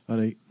first. All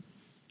right.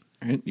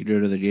 All right, you go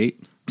to the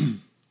gate.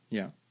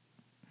 Yeah.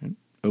 Right,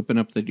 open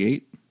up the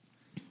gate.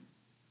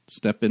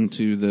 Step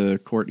into the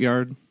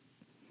courtyard.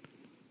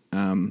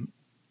 And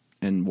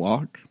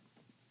walk.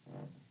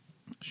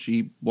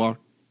 She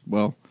walked.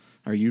 Well,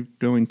 are you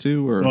going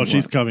to, or Oh,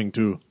 she's what? coming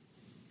too.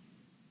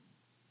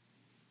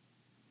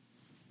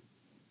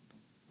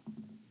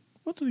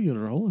 What are you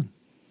rolling?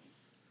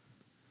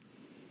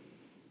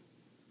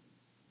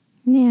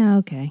 Yeah,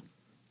 okay.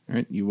 All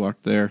right, you walk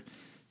there.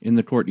 In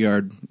the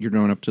courtyard, you're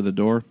going up to the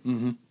door.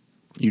 Mm-hmm.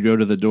 You go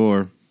to the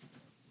door.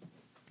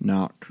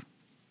 Knock.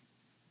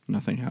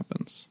 Nothing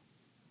happens.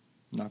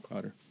 Knock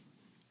louder.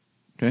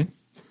 Okay.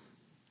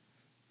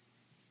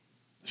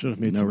 Should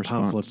have made No some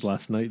response. pamphlets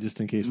last night just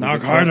in case. we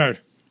Knock get harder.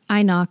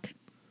 I knock.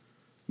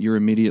 You're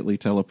immediately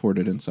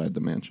teleported inside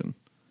the mansion.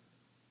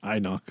 caught. I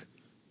knock.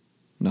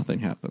 Nothing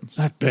happens.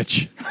 That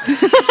bitch.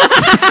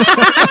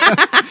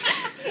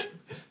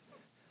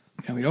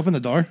 Can we open the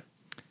door?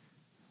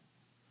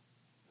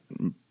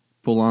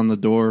 Pull on the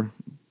door.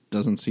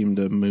 Doesn't seem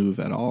to move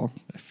at all.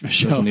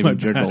 Fish Doesn't out even my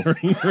jiggle.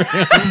 battering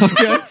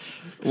Okay.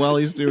 While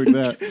he's doing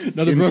that,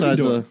 Another broken inside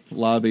door. the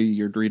lobby,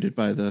 you're greeted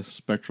by the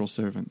spectral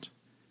servant.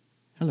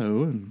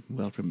 Hello and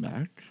welcome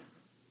back.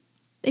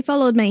 They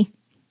followed me.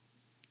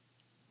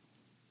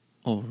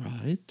 All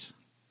right.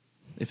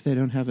 If they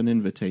don't have an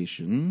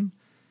invitation,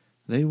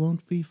 they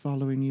won't be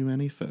following you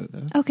any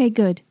further. Okay,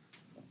 good.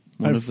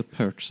 One I've- of the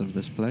perks of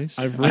this place.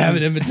 I've I have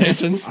an written,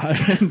 invitation.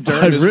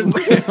 I've written,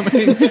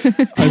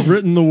 I've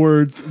written the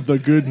words "the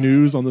good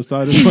news" on the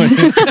side of my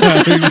head.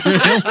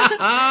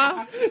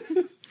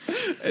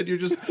 and you're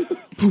just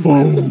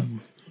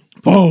Boom,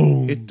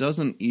 boom. it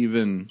doesn't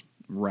even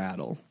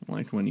rattle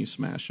like when you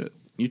smash it.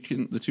 You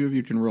can the two of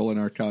you can roll an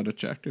Arcana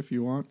check if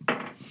you want.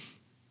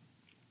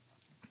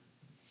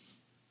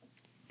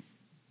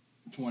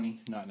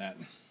 20, not that.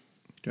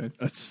 Okay.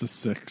 That's the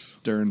 6.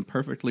 They're in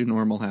perfectly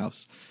normal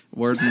house.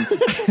 Warden,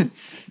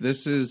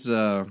 this is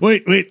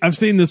Wait, I've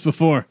seen this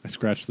before. I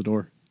scratched the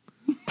door.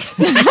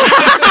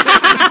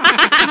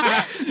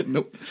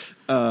 nope.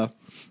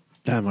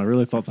 Damn, I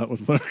really thought that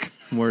would work.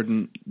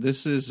 Warden,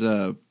 this is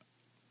a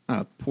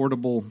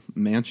portable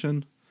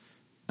mansion,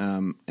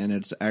 and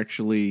it's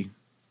actually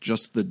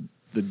just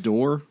the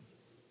door,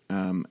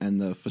 and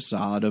the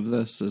facade of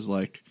this is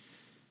like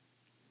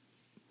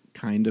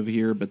kind of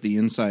here, but the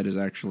inside is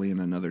actually in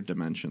another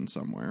dimension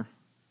somewhere.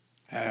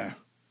 The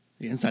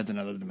inside's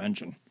another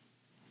dimension.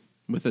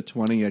 With a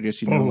 20, I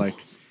guess you know, Oh. like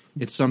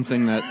it's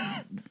something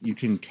that you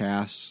can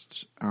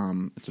cast.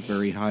 It's a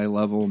very high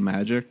level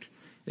magic.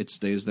 It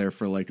stays there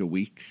for like a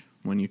week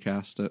when you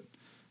cast it,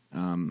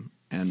 and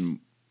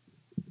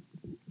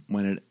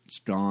when it's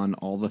gone,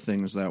 all the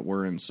things that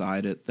were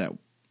inside it that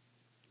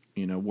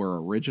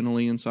were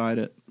originally inside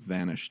it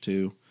vanish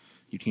too.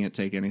 You can't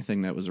take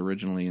anything that was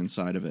originally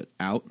inside of it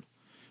out,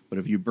 but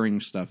if you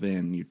bring stuff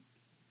in, you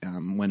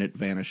when it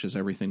vanishes,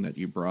 everything that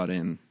you brought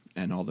in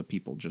and all the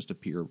people just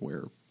appear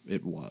where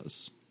it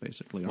was,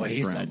 basically on Well, the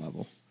he ground said-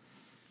 level.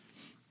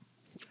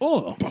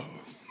 Oh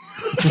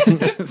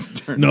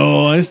Stern.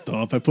 no, I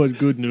stop. I put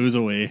good news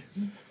away.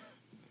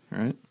 All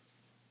right.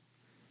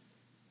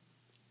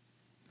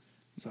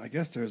 So I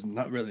guess there's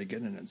not really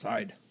getting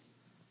inside.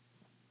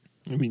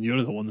 I mean,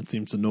 you're the one that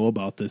seems to know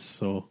about this,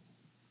 so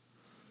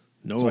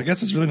no. So I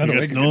guess it's really not a way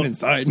guess to not. get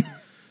inside.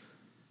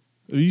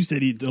 You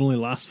said he'd only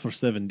last for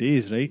 7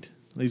 days, right?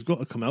 He's got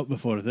to come out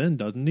before then,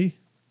 doesn't he?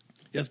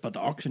 Yes, but the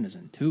auction is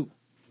in 2.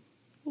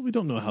 Well, we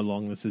don't know how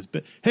long this has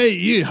been. Hey,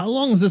 you! How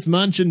long has this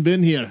mansion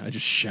been here? I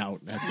just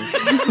shout at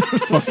the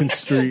fucking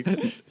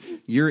street.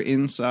 You're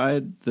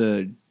inside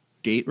the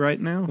gate right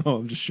now, Oh,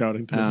 I'm just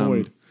shouting to the Um,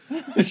 void.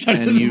 Shut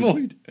and in the you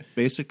void.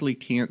 basically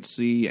can't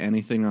see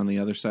anything on the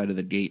other side of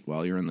the gate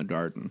while you're in the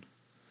garden.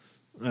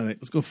 All right,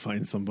 let's go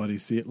find somebody.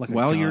 See it like a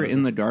While cat. you're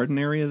in the garden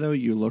area, though,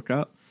 you look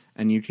up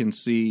and you can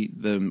see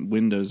the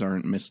windows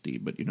aren't misty,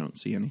 but you don't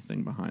see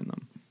anything behind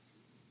them.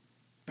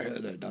 Barely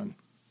they're done.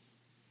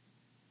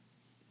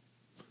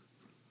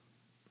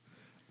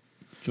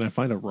 Can I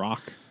find a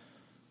rock?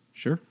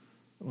 Sure.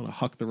 I want to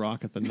huck the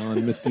rock at the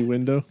non-misty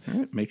window. All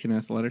right, make an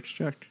athletics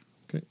check.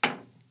 Okay.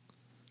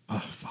 Oh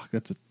fuck,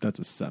 that's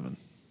a 7.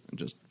 And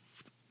just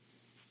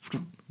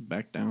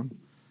back down.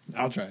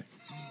 I'll try.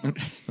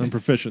 I'm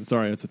proficient.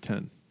 Sorry, it's a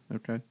 10.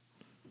 Okay.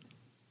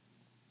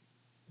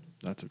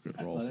 That's a good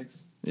roll. Athletics.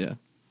 Yeah.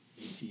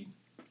 18.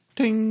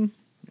 Ting!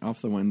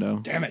 Off the window.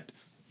 Damn it.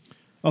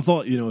 I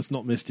thought, it's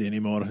not misty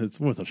anymore. It's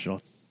worth a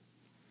shot.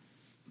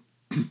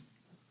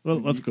 Well,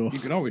 let's go. You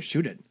could always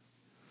shoot it.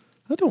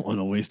 I don't want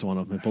to waste one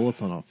of my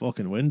bullets on a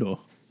fucking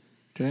window.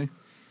 Okay.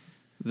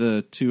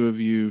 The two of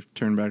you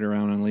turn back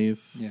around and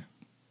leave. Yeah.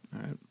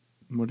 All right.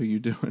 What are you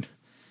doing?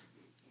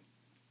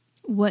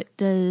 What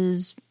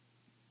does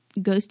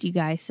Ghosty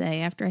Guy say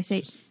after I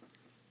say,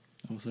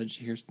 All of a sudden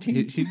she hears He,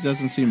 ting. he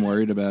doesn't seem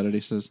worried about it. He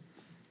says,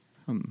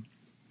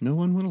 no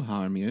one will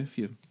harm you if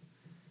you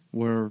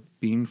were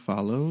being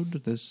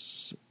followed.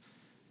 This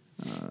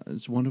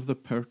is one of the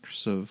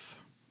perks of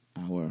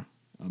our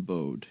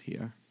abode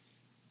here.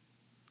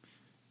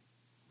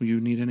 Do you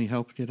need any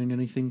help getting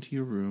anything to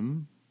your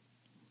room?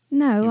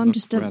 No, You I'm look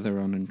just rather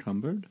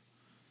unencumbered.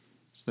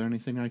 Is there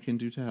anything I can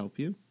do to help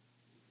you?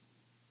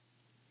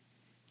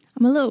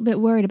 I'm a little bit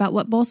worried about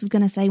what Boss is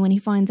going to say when he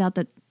finds out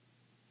that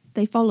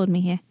they followed me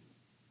here.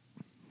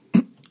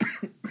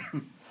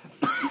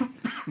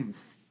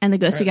 And the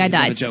ghosty guy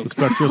dies. The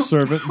spectral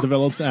servant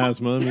develops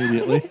asthma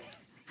immediately.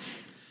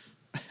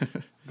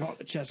 Got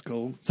the chest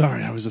cold.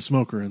 Sorry, I was a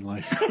smoker in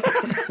life.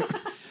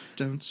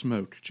 Don't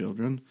smoke,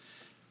 children.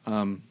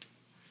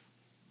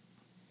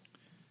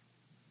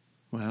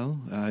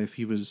 Well, if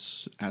he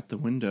was at the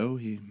window,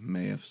 he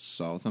may have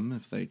saw them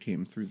if they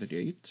came through the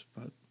gate,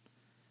 but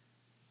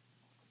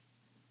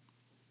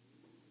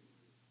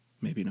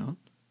maybe not.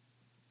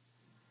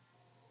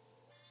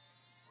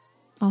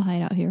 I'll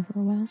hide out here for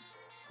a while.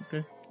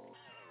 Okay.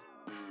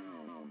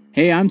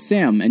 Hey, I'm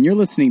Sam, and you're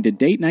listening to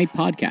Date Night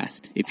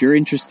Podcast. If you're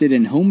interested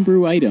in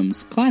homebrew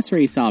items, class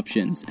race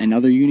options, and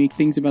other unique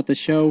things about the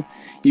show,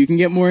 you can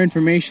get more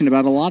information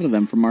about a lot of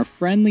them from our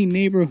friendly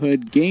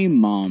neighborhood game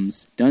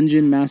moms,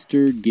 Dungeon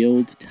Master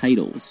Guild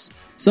titles.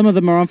 Some of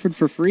them are offered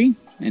for free,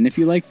 and if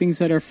you like things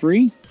that are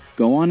free,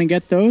 go on and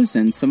get those,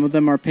 and some of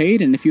them are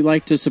paid, and if you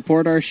like to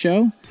support our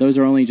show, those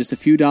are only just a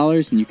few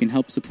dollars, and you can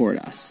help support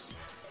us.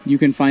 You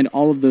can find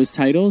all of those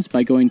titles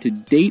by going to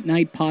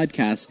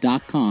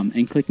datenightpodcast.com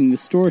and clicking the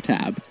store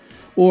tab,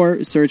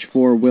 or search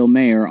for Will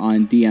Mayer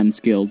on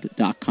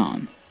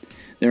dmsguild.com.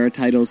 There are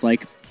titles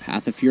like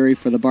Path of Fury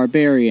for the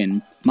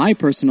Barbarian, my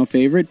personal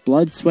favorite,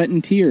 Blood, Sweat,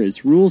 and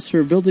Tears, Rules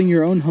for Building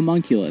Your Own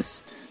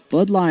Homunculus,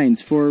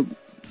 Bloodlines for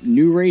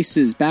new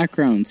races,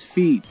 backgrounds,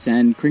 feats,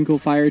 and Crinkle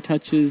Fire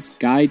Touch's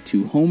Guide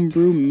to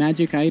Homebrew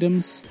Magic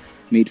Items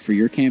made for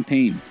your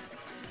campaign.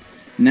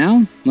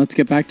 Now, let's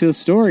get back to the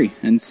story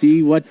and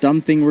see what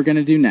dumb thing we're going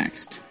to do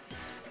next.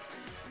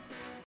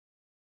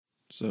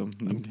 So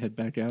head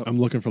back out. I'm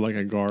looking for like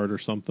a guard or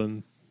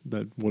something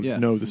that would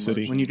know the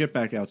city. When you get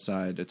back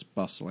outside, it's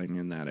bustling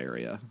in that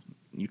area.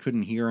 You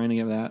couldn't hear any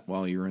of that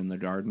while you were in the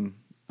garden.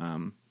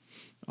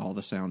 All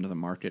the sound of the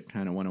market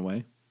kind of went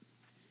away.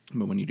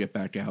 But when you get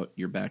back out,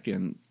 you're back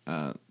in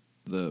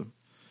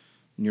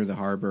near the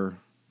harbor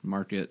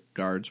market,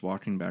 guards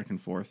walking back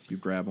and forth. You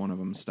grab one of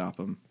them, stop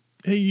them.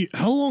 Hey,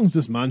 how long's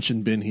this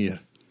mansion been here?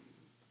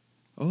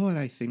 Oh, and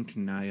I think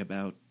nigh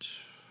about,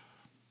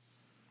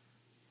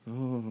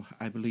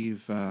 I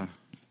believe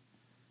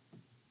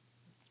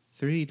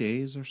 3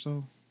 days or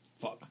so.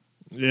 Fuck.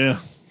 Yeah,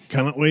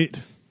 cannot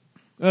wait.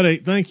 All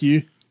right, thank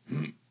you.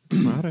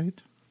 All right.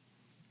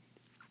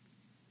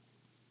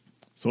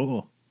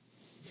 So,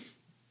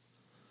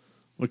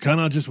 we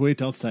cannot just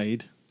wait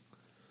outside.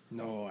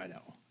 No, I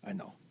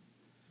know.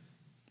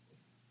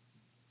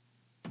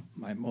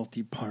 My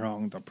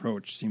multi-pronged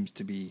approach seems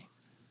to be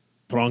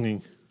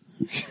Pronging.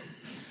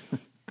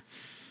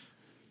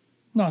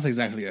 not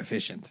exactly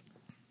efficient.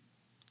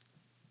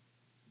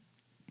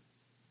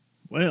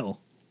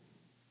 Well,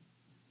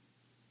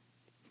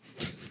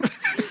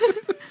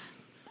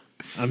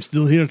 I'm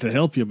still here to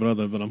help you,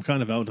 brother, but I'm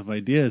kind of out of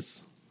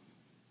ideas.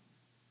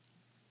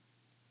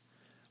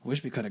 I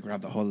wish we could have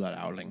grabbed a hold of that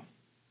owling.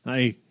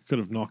 I could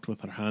have knocked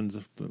with our hands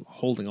if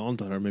holding on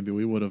to her. Maybe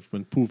we would have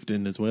been poofed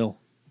in as well.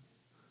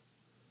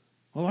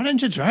 Well, why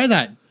didn't you try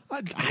that?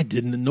 I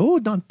didn't know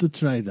not to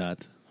try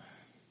that.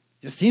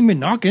 You seen me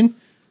knocking.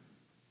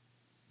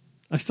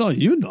 I saw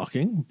you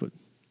knocking, but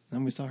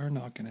Then we saw her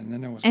knocking, and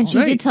then there was... And she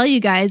Right. did tell you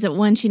guys that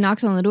when she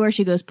knocks on the door,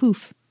 she goes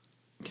poof.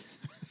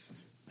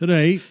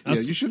 right. Yeah,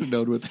 you should have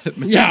known what that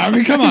meant. Yeah, I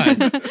mean, come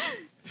on.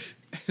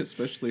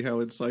 Especially how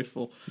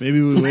insightful.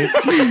 Maybe we wait.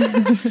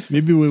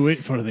 Maybe we wait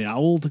for the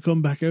owl to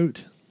come back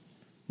out.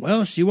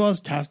 Well, she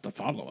was tasked to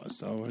follow us,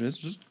 so it's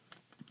just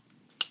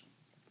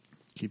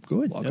Keep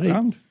going. walk All right.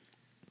 around.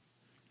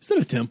 Is there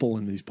a temple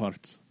in these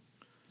parts?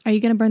 Are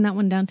you going to burn that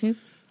one down too?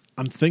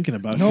 I'm thinking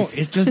about No, it.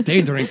 it's just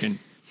day drinking.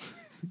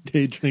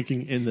 Day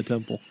drinking in the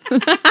temple.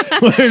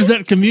 Where's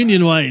that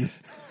communion wine?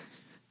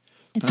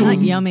 It's not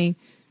yummy.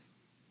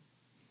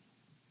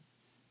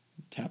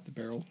 Tap the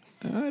barrel.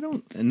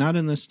 Not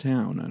in this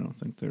town. I don't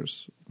think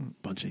there's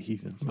Bunch of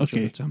heathens. much of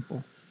Okay. a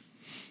temple.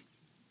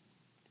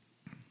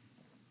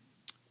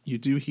 You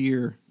do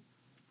hear.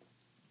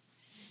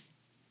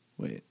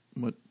 Wait,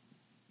 what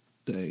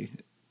day?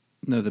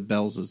 No, the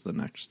bells is the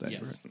next day,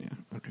 Yes. right?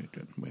 Yeah. Okay,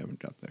 good. We haven't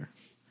got there.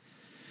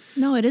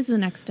 No, it is the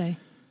next day.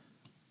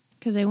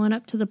 Because they went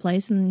up to the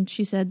place and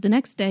she said the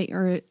next day,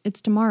 or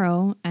it's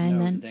tomorrow, and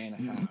No, it was then... a day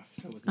and a half.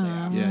 So it was the day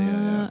after.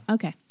 Yeah.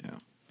 Okay. Yeah.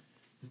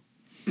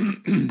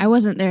 I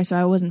wasn't there, so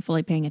I wasn't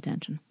fully paying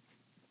attention.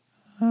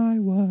 I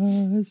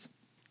was.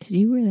 Because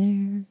you were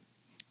there.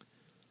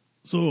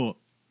 So,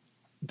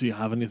 do you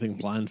have anything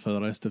planned for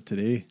the rest of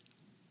today?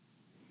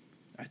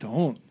 I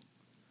don't.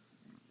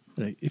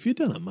 Right. If you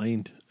don't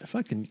mind, if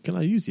I can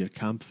I use your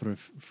camp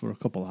for a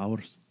couple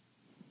hours?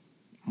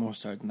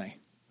 Most certainly.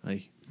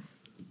 Aye.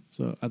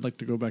 So I'd like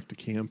to go back to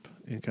camp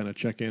and kind of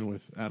check in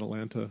with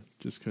Atalanta,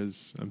 just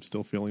because I'm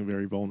still feeling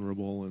very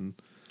vulnerable and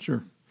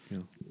Sure.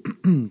 you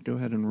know Go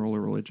ahead and roll a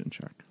religion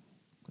check.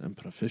 I'm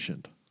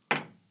proficient.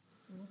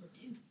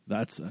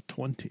 That's a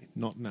 20,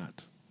 not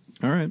nat.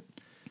 All right.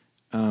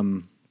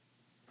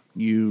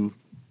 You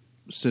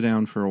sit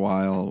down for a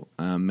while,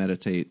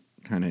 meditate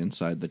kind of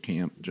inside the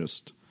camp,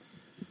 just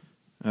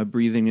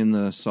breathing in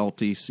the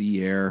salty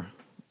sea air,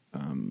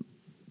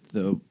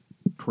 the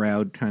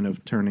crowd kind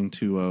of turning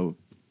to a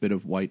bit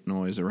of white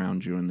noise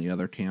around you in the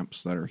other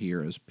camps that are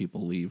here as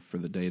people leave for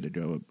the day to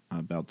go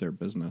about their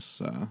business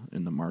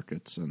in the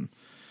markets and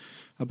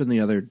up in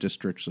the other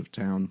districts of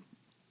town.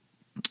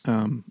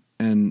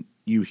 And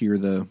you hear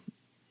the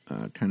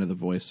kind of the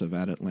voice of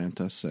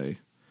Atlanta say,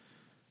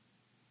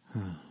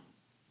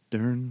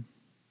 Dern,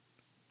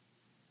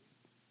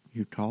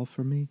 you call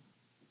for me?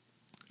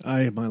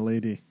 Aye, my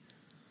lady.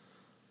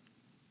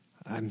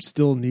 I'm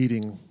still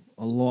needing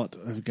a lot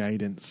of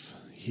guidance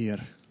here.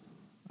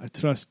 I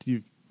trust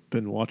you've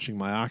been watching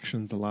my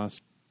actions the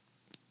last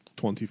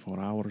 24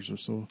 hours or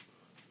so.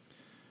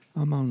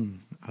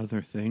 Among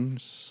other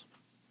things,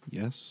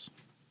 yes.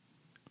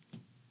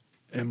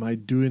 Am I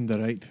doing the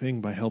right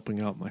thing by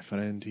helping out my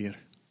friend here?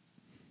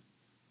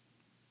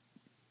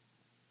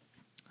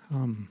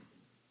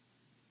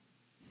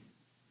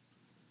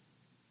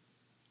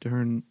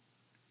 Dern,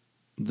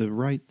 the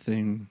right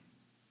thing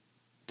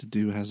to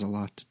do has a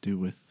lot to do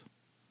with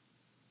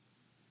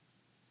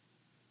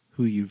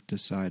who you've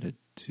decided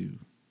to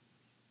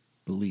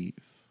believe.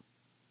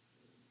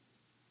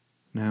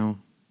 Now,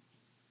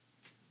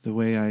 the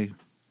way I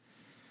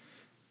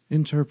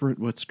interpret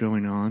what's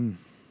going on,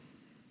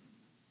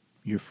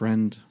 your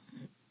friend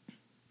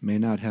may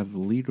not have a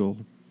legal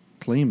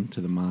claim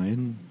to the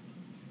mine.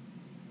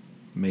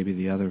 Maybe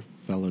the other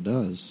fellow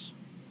does.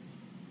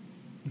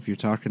 If you're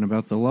talking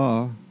about the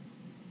law,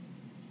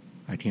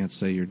 I can't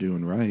say you're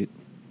doing right.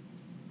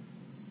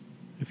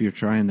 If you're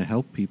trying to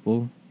help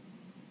people,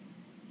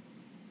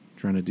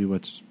 trying to do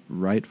what's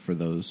right for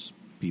those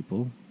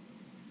people,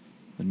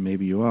 then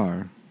maybe you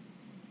are.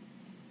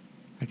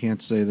 I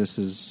can't say this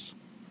is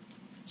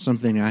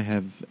something I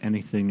have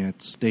anything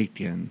at stake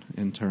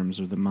in terms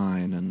of the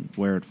mine and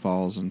where it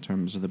falls in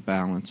terms of the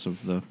balance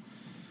of the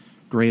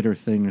greater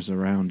things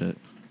around it.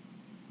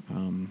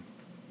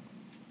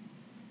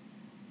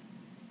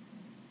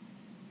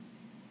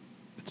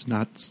 It's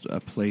not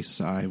a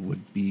place I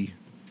would be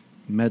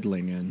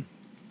meddling in.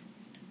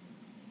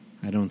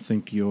 I don't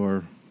think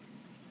you're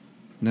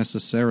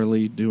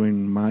necessarily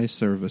doing my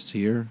service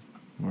here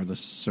or the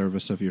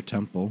service of your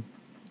temple.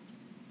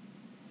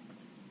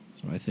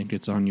 So I think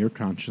it's on your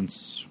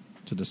conscience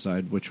to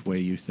decide which way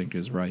you think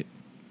is right.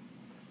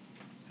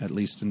 At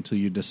least until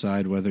you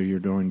decide whether you're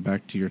going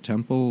back to your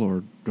temple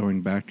or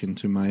going back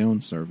into my own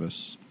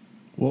service.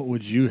 What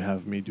would you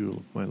have me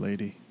do, my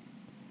lady?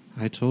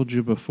 I told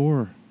you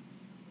before,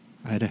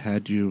 I'd have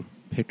had you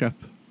pick up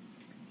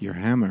your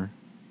hammer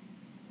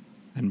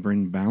and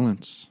bring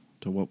balance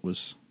to what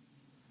was,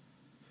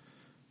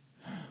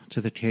 to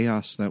the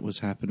chaos that was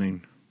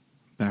happening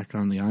back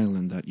on the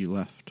island that you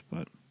left,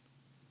 but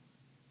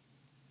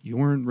you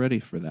weren't ready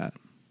for that.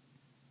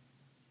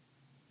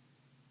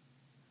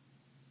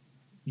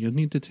 You'll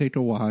need to take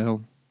a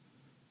while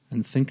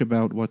and think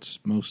about what's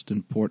most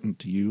important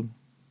to you,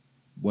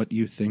 what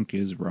you think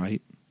is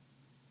right,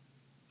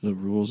 the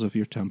rules of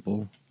your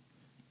temple,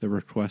 the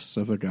requests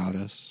of a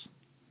goddess,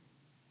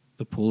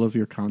 the pull of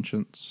your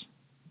conscience,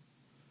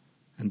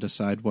 and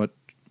decide what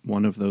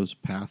one of those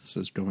paths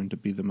is going to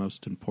be the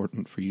most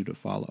important for you to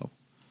follow,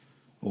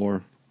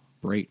 or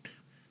break.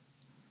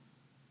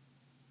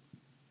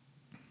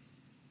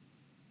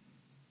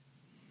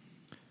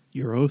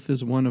 Your oath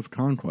is one of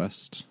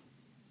conquest.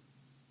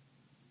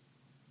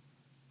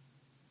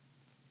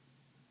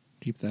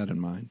 Keep that in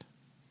mind.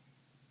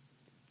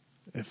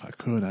 If I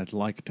could, I'd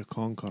like to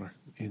conquer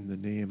in the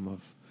name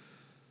of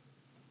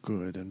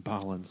good and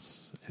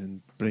balance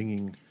and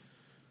bringing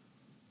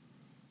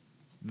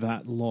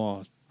that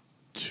law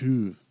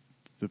to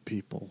the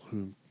people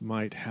who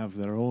might have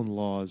their own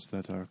laws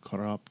that are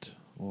corrupt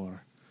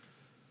or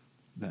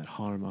that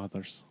harm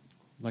others.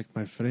 Like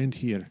my friend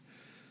here,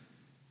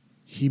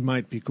 he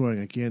might be going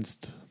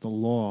against the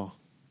law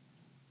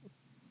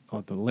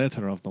or the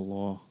letter of the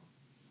law,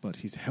 but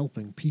he's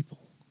helping people.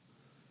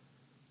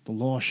 The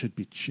law should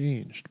be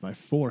changed by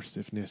force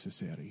if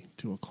necessary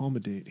to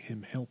accommodate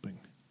him helping.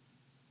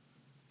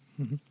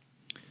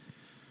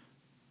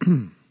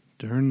 Mm-hmm.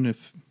 Dern,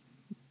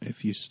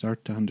 if you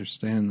start to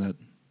understand that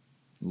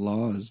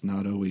law is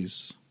not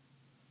always,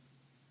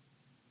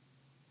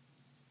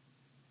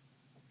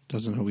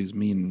 doesn't always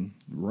mean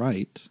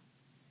right,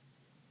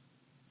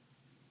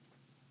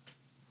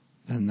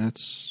 then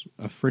that's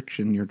a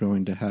friction you're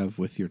going to have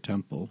with your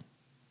temple.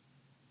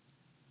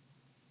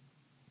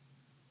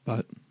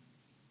 But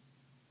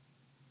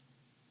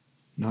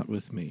not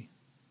with me.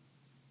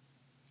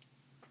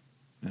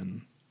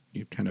 And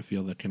you kind of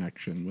feel the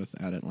connection with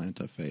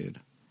Atlanta fade.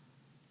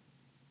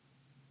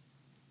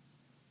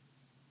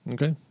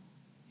 Okay.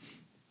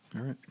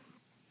 All right.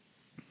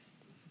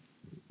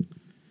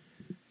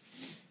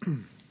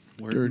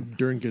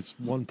 Dern gets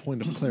 1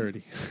 point of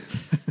clarity.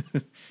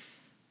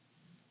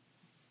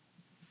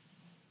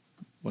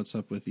 What's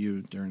up with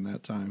you during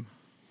that time?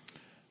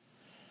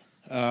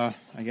 I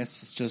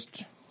guess it's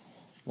just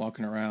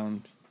walking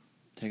around,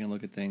 taking a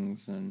look at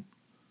things, and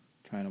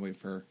trying to wait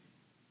for her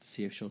to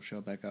see if she'll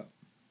show back up.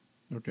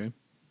 Okay.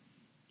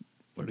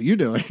 What are you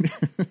doing?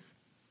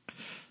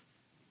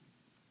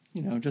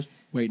 You know, just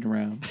waiting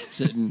around,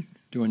 sitting,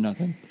 doing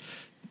nothing.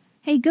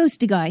 Hey,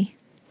 ghosty guy.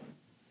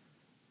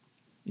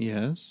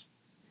 Yes.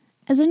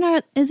 Is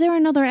there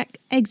another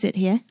exit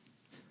here?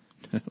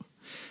 No.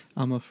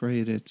 I'm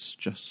afraid it's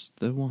just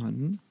the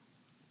one.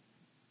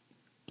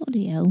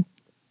 Bloody hell.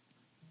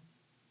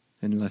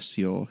 Unless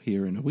you're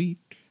here in a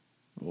week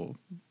or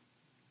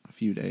a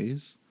few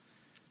days,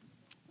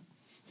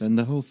 then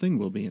the whole thing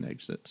will be an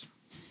exit.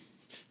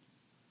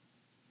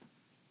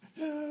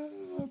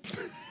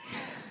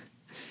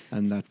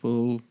 And that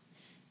will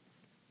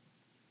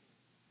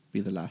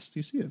be the last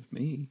you see of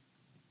me.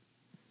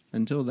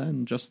 Until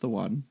then, just the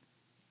one.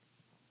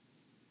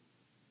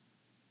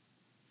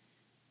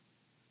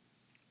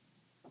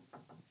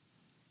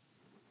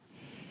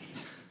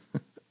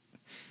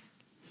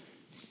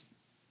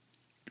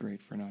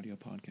 Great for an audio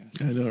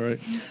podcast. I know,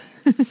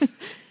 right?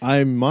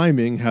 I'm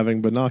miming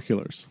having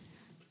binoculars.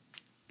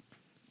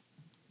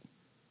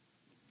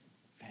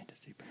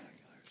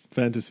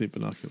 Fantasy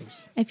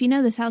binoculars. If you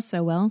know this house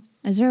so well,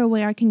 is there a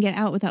way I can get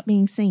out without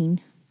being seen?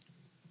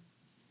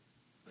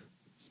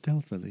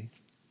 Stealthily.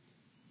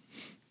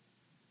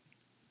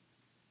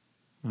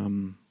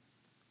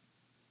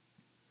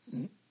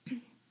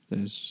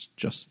 There's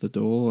just the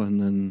door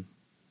and then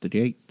the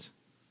gate.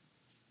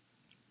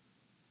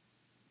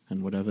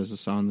 And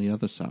whatever's on the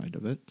other side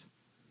of it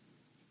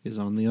is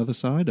on the other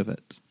side of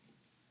it.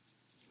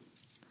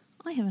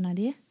 I have an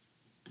idea.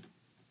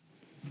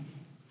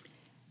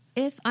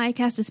 If I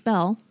cast a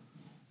spell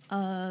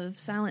of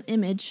silent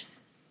image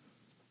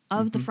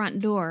of the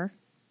front door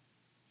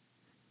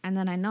and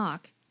then I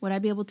knock, would I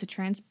be able to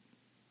transmit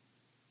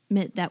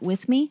that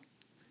with me?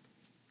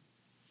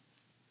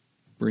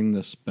 Bring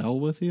the spell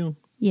with you?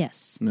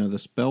 Yes. No, the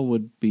spell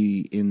would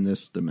be in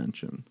this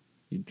dimension.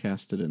 You'd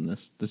cast it in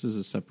this. This is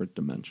a separate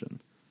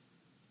dimension.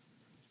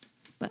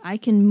 But I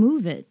can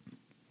move it.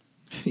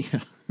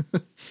 Yeah.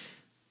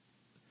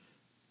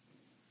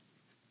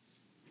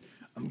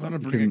 I'm going to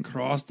bring it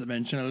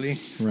cross-dimensionally.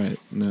 Right,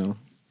 no.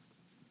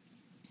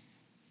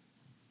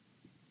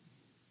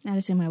 I'd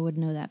assume I would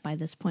know that by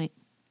this point.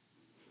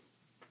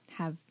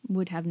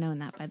 Would have known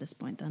that by this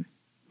point then.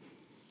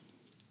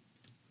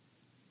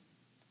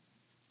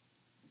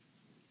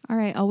 All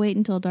right, I'll wait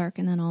until dark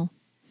and then I'll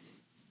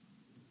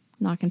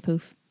knock and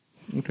poof.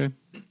 Okay.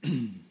 All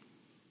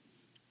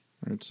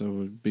right, so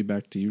we'll be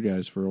back to you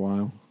guys for a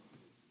while.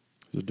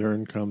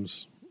 Zadern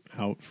comes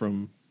out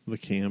from the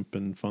camp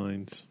and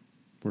finds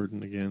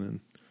Worden again, and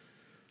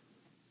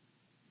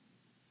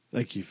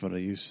thank you for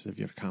the use of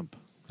your camp.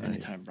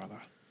 Anytime, brother.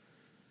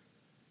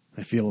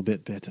 I feel a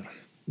bit better.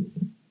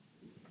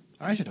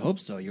 I should hope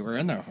so. You were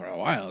in there for a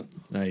while.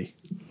 Aye.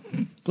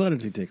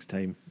 Clarity takes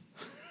time.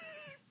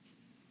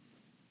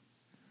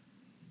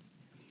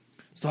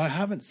 So I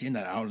haven't seen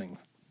that owling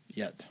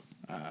yet.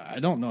 I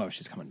don't know if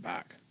she's coming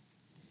back.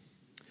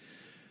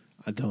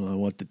 I don't know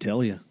what to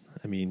tell you.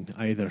 I mean,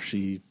 either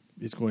she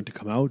is going to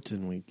come out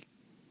and we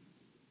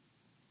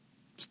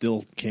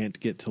still can't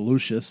get to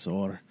Lucius,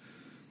 or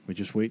we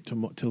just wait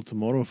till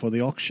tomorrow for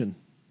the auction.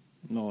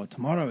 No,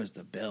 tomorrow is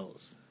the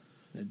bills.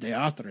 The day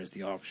after is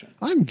the auction.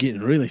 I'm getting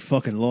really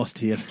fucking lost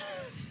here.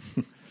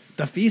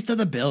 The Feast of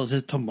the Bills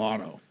is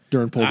tomorrow.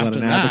 Dern pulls out After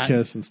an that-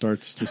 abacus and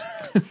starts just...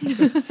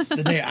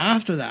 The day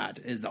after that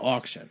is the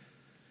auction.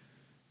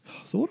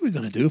 So what are we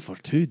going to do for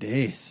 2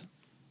 days?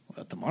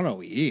 Well, tomorrow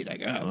we eat, I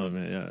guess. Oh,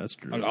 man, yeah, that's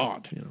true. A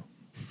lot. You know.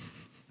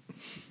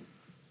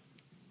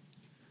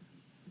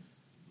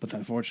 But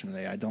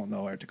unfortunately, I don't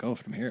know where to go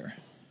from here.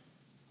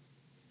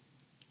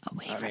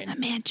 Away I from mean- the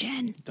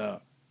mansion.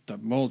 The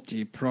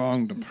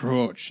multi-pronged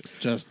approach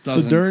just So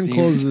doesn't Dern seem...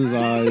 closes his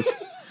eyes.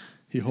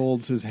 He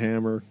holds his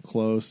hammer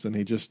close, and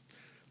he just...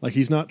 Like,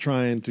 he's not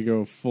trying to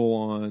go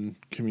full-on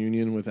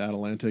communion with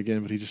Atalanta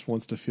again, but he just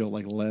wants to feel,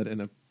 like, led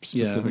in a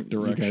specific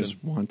direction. You guys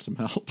want some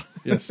help?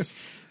 Yes.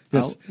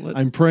 Yes. Let-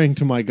 I'm praying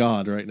to my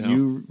God right now.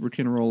 You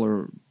can roll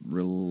a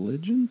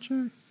religion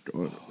check?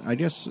 Or, I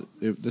guess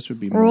this would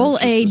be more Roll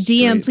just a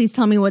DM, straight please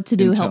tell me what to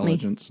do. Help me.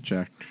 Intelligence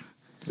check.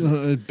 Big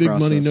money,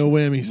 Process no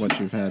whammies. What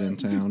you've had in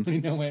town.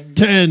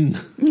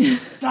 10.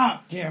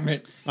 Stop, damn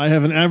it. I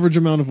have an average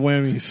amount of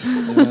whammies.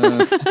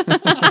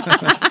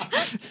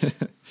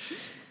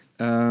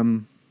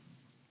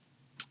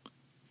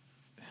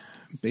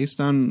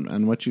 Based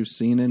on what you've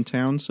seen in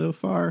town so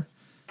far,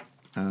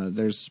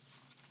 there's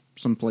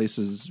some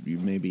places you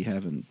maybe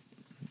haven't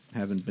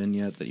been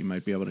yet that you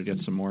might be able to get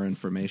some more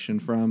information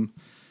from.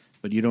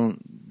 But you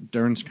don't.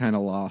 Dern's kind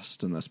of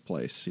lost in this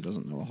place. He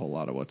doesn't know a whole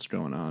lot of what's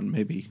going on.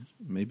 Maybe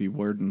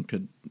Worden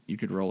you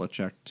could roll a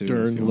check too. if you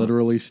Dern want.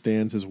 literally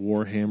stands his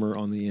warhammer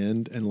on the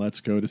end and lets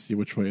go to see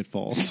which way it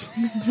falls.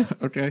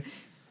 Okay.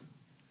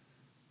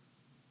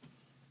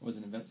 What was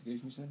an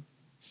investigation, you said?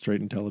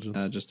 Straight intelligence.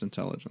 Just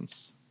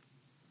intelligence.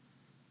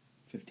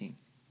 15.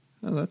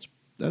 Oh,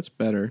 that's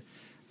better.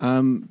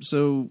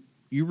 So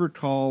you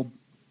recall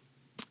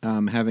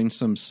having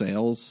some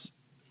sales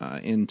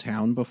in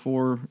town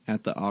before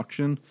at the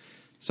auction.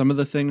 Some of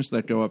the things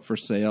that go up for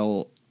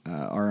sale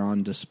are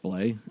on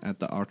display at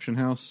the auction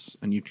house,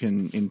 and you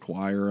can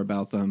inquire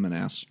about them and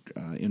ask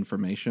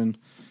information.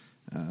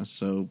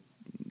 So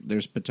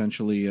there's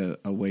potentially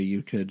a way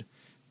you could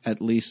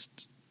at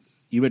least...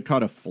 You had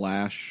caught a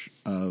flash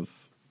of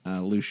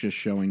Lucius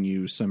showing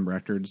you some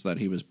records that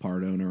he was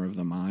part owner of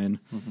the mine.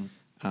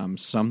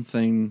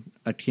 Something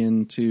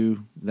akin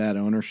to that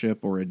ownership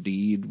or a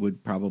deed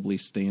would probably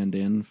stand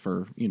in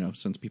for,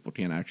 since people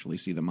can't actually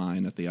see the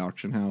mine at the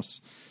auction house.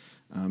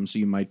 So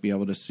you might be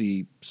able to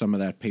see some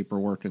of that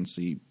paperwork and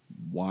see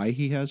why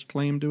he has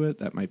claim to it.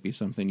 That might be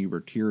something you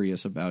were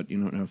curious about.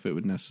 You don't know if it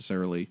would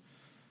necessarily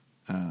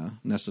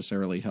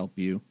help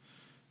you.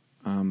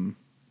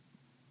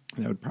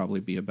 That would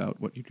probably be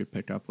about what you could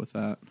pick up with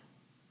that.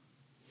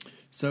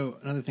 So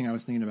another thing I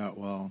was thinking about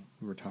while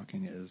we were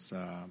talking is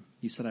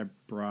you said I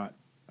brought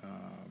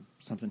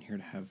something here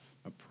to have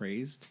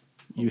appraised.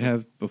 You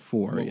have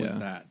before, what yeah. was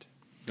that?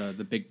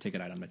 The big ticket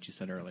item that you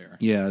said earlier.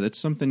 Yeah, that's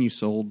something you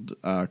sold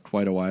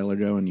quite a while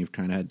ago, and you've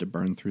kind of had to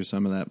burn through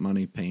some of that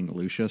money paying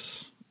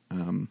Lucius.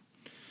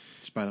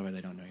 Which, by the way,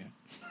 they don't know yet.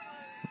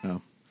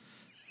 Oh.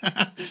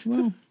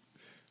 Well...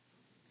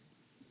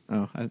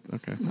 Oh,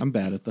 okay. I'm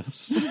bad at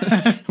this.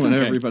 When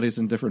okay. Everybody's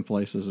in different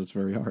places, it's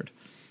very hard.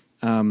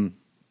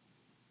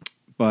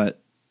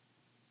 But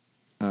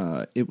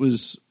it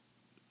was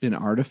an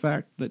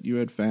artifact that you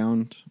had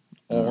found.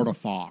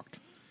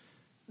 Artifact.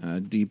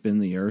 Deep in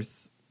the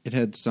earth. It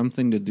had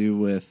something to do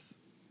with,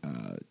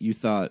 you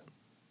thought,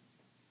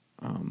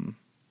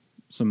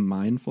 some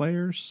mind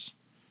flayers.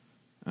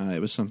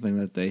 It was something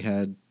that they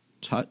had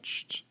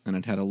touched, and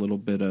it had a little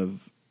bit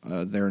of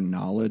their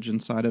knowledge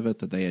inside of it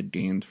that they had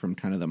gained from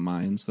kind of the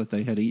mines that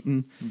they had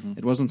eaten. Mm-hmm.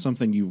 It wasn't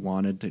something you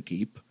wanted to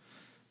keep.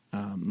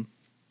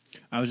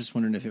 I was just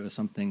wondering if it was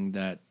something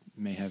that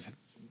may have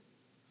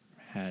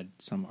had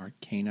some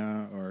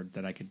arcana, or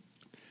that I could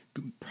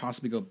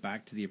possibly go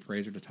back to the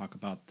appraiser to talk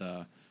about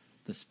the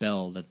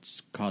spell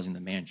that's causing the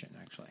mansion,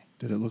 actually.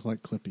 Did it look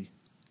like Clippy?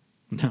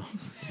 No.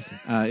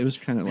 It was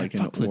kind of like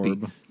an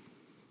Clippy.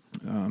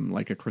 orb,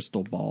 like a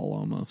crystal ball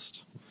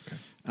almost. Okay.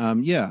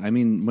 Yeah, I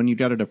mean, when you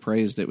got it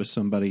appraised, it was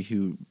somebody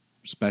who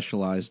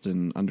specialized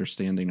in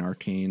understanding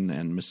arcane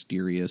and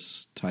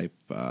mysterious type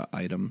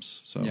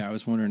items. So yeah, I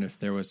was wondering if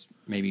there was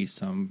maybe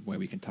some way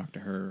we could talk to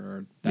her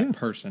or that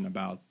person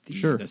about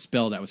the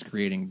spell that was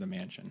creating the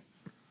mansion.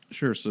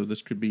 Sure. So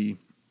this could be,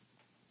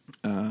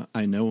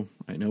 I know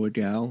a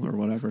gal or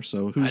whatever.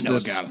 So who's I know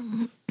this? a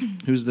gal.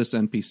 Who's this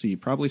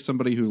NPC? Probably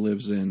somebody who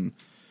lives in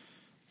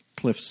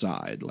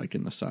cliffside, like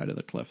in the side of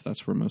the cliff.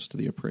 That's where most of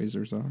the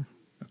appraisers are.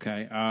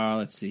 Okay,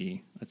 let's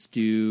see. Let's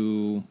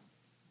do...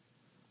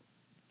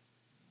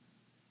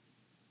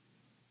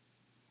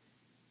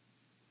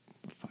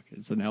 Fuck,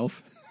 it's an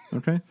elf.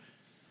 Okay.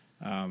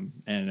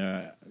 And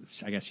I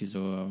guess she's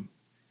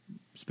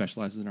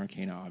specializes in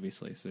arcana,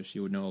 obviously, so she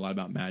would know a lot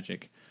about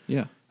magic.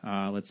 Yeah.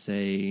 Let's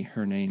say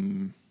her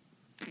name...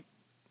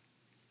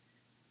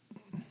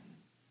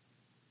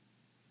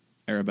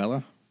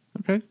 Arabella.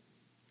 Okay.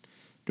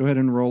 Go ahead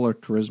and roll a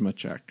charisma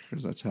check,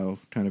 because that's how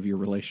kind of your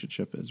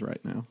relationship is right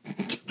now.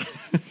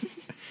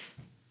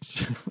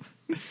 So,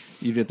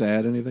 you get to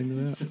add anything to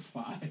that? It's a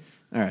 5.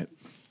 All right.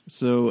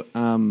 So,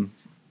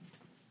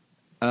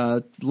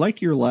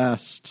 like your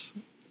last,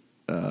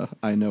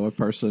 I know a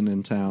person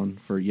in town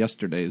for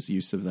yesterday's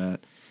use of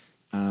that,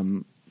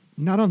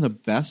 not on the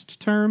best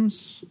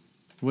terms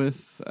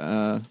with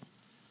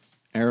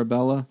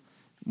Arabella.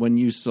 When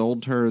you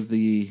sold her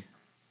the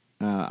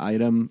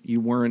item, you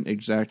weren't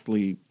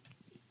exactly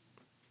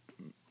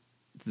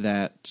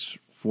that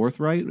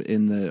forthright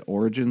in the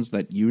origins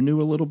that you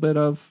knew a little bit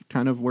of,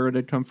 kind of where it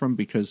had come from,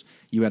 because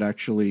you had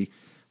actually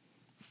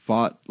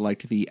fought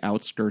like the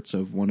outskirts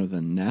of one of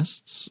the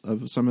nests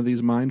of some of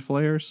these mine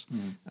flayers,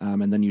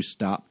 and then you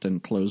stopped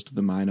and closed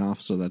the mine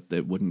off so that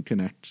it wouldn't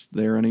connect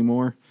there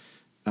anymore.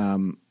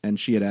 And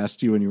she had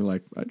asked you, and you were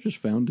like, I just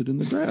found it in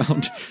the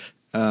ground.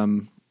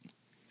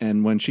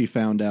 And when she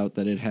found out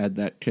that it had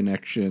that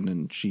connection,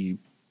 and she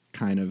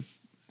kind of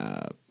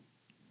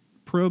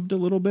probed a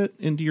little bit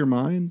into your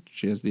mind,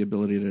 she has the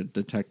ability to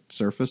detect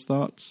surface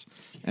thoughts,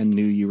 and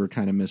knew you were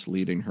kind of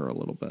misleading her a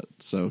little bit.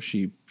 So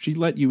she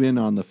let you in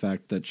on the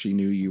fact that she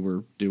knew you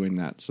were doing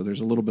that. So there's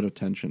a little bit of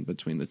tension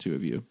between the two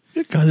of you.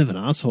 You're kind of an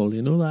asshole,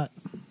 you know that?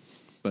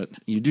 But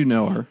you do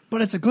know her.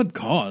 But it's a good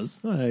cause.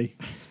 Aye.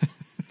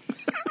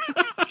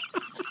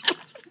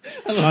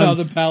 I love how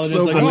the paladin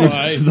is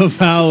like, The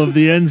vow of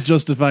the ends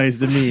justifies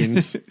the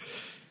means.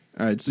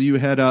 All right, so you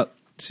head up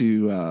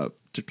to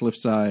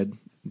Cliffside,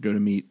 go to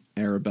meet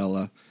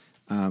Arabella.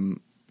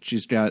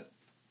 She's got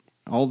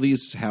all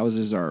these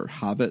houses are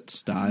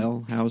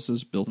Hobbit-style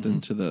houses built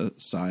into the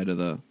side of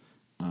the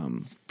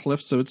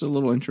cliff, so it's a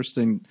little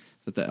interesting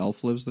that the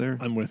elf lives there.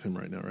 I'm with him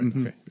right now, right?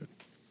 Mm-hmm. Okay,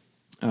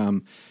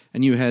 good.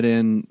 And you head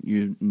in,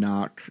 you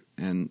knock,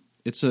 and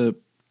it's a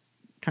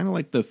kind of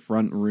like the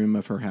front room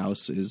of her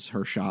house is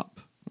her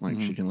shop. Like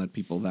she can let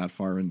people that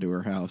far into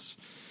her house.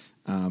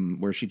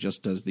 where she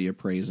just does the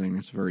appraising.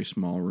 It's a very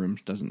small room.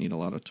 She doesn't need a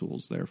lot of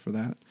tools there for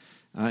that.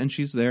 And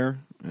she's there,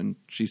 and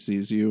she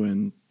sees you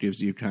and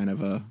gives you kind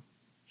of a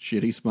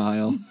shitty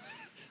smile.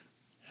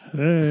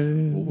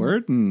 Hey.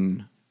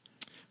 Warden,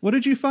 what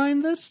did you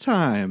find this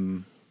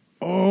time?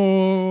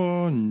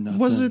 Oh, nothing.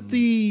 Was it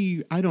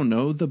the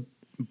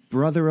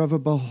brother of a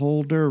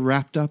beholder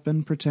wrapped up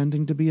in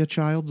pretending to be a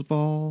child's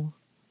ball?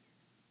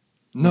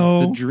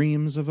 No. The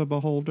dreams of a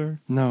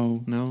beholder?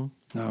 No. No?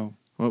 No.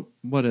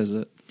 What is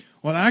it?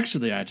 Well,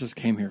 actually, I just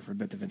came here for a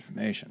bit of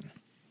information.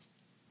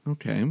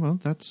 Okay, well,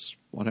 that's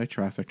what I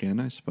traffic in,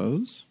 I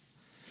suppose.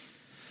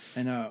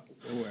 And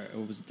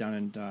was it down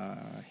in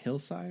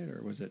Hillside,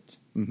 or was it?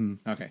 Mm-hmm.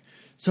 Okay,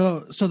 so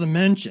the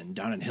mansion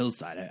down in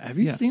Hillside. Have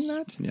you seen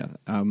that? Yeah.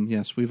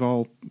 Yes, we've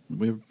all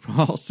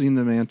seen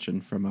the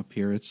mansion from up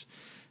here.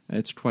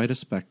 It's quite a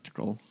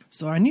spectacle.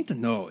 So I need to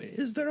know: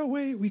 is there a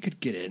way we could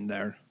get in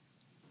there?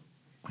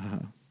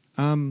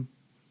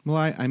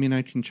 Well, I mean,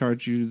 I can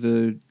charge you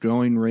the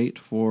going rate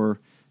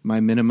for my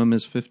minimum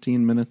is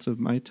 15 minutes of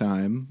my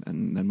time,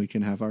 and then we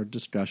can have our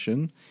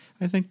discussion.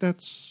 I think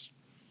that's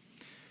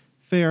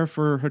fair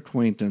for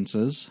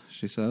acquaintances,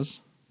 she says.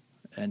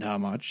 And how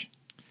much?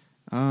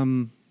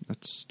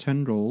 That's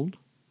 10 gold.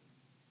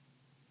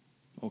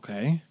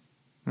 Okay.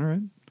 All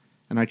right.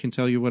 And I can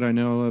tell you what I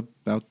know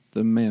about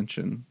the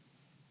mansion.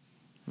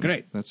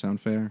 Great. That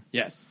sound fair?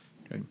 Yes.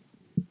 Okay.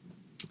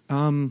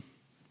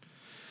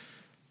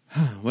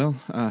 Well,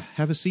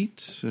 have a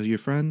seat, your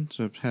friend.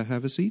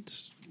 Have a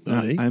seat.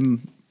 Aye.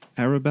 I'm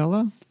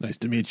Arabella, Nice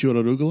to meet you,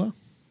 Arugula.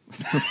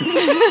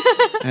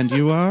 and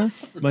you are?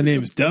 My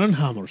name's Darren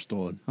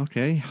Hammerstone.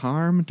 Okay,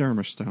 Harm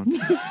Dermerstone.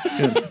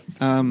 Good.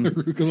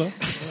 Arugula.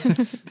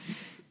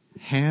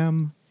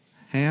 Ham.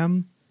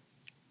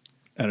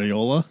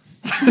 Areola.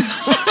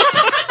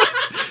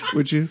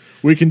 Would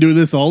We can do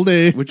this all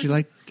day. you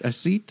like a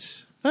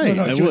seat? Hey,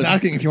 no, I she was would.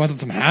 asking if you wanted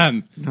some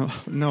ham.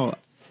 No.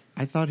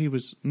 I thought he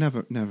was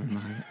never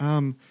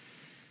mind.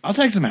 I'll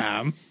take some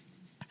ham.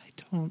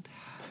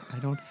 I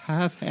don't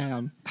have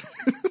ham.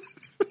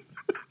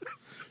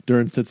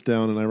 Darren sits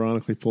down and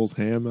ironically pulls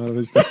ham out of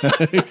his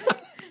bag.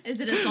 Is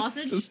it a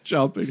sausage? Just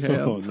chopping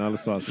ham. Oh, not a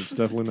sausage.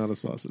 Definitely not a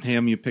sausage.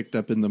 Ham you picked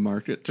up in the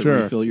market to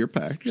Sure. refill your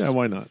packs. Yeah,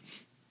 why not?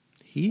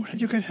 He? Where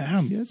did you get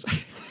ham? Yes.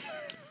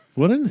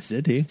 What in the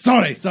city?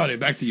 Sorry.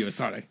 Back to you.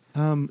 Sorry.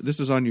 This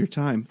is on your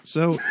time.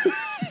 So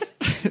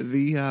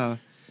the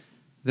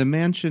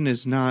mansion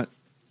is not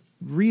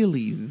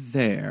really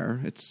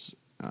there. It's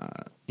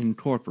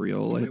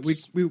incorporeal.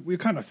 We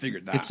kind of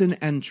figured that. It's an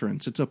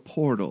entrance. It's a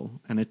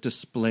portal, and it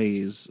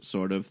displays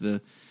sort of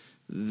the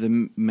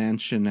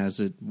mansion as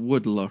it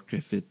would look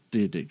if it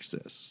did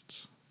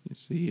exist. You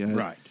see,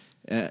 right.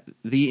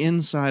 The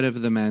inside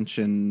of the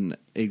mansion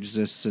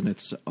exists in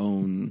its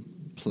own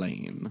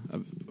plane,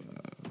 of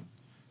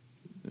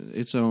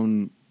its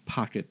own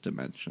pocket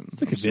dimension.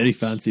 It's like a very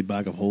fancy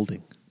bag of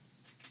holding.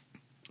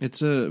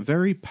 It's a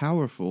very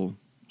powerful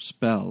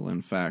spell,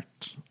 in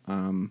fact,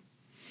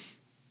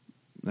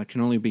 that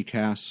can only be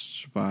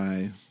cast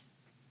by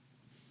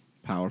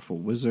powerful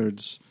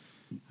wizards,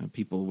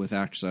 people with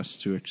access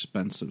to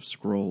expensive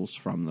scrolls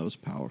from those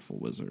powerful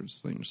wizards,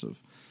 things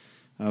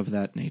of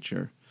that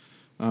nature.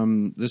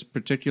 This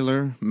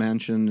particular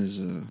mansion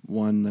is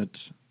one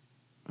that,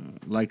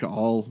 like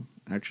all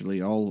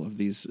of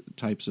these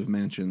types of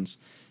mansions,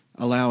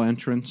 allow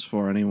entrance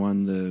for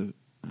anyone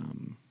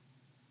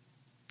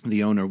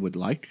the owner would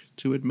like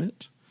to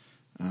admit,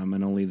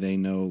 and only they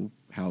know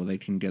how they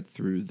can get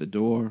through the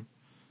door.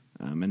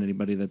 And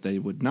anybody that they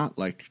would not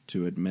like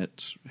to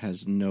admit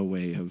has no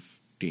way of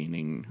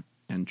gaining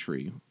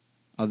entry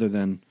other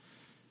than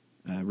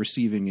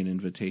receiving an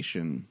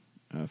invitation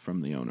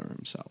from the owner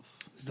himself.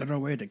 Is there a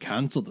way to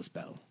cancel the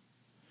spell?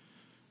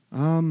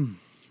 A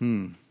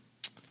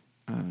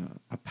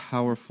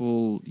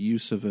powerful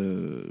use of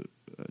a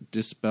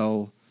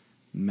dispel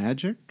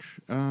magic,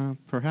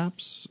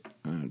 perhaps,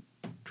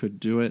 could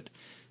do it.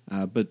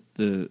 But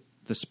the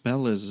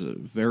spell is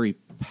very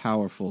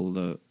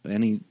powerful.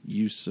 Any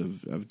use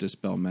of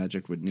dispel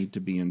magic would need to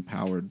be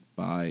empowered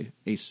by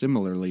a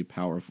similarly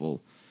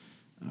powerful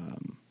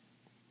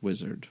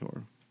wizard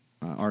or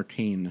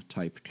arcane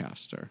type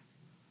caster,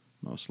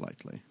 most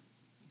likely.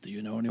 Do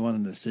you know anyone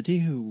in the city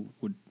who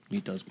would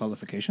meet those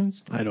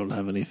qualifications? I don't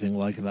have anything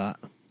like that.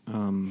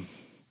 I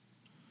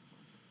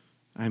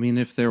mean,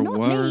 if there Not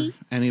were me.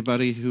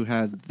 anybody who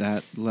had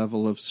that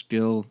level of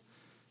skill,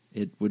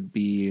 it would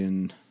be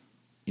in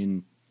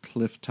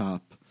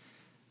Clifftop,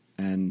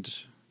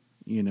 and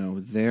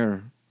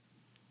their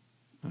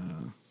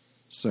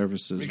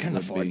services We can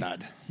would afford be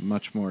that.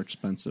 much more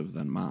expensive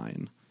than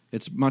mine.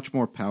 It's much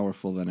more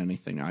powerful than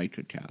anything I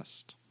could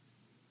cast.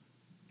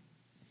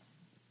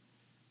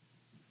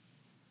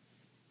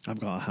 I've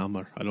got a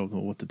hammer. I don't know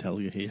what to tell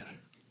you here.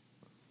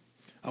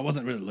 I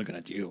wasn't really looking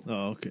at you.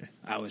 Oh, okay.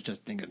 I was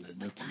just thinking of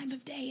the What time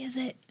distance. of day is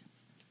it?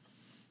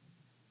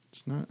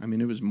 It's not. I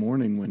mean, it was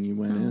morning when you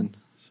went in,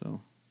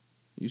 so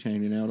you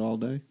hanging out all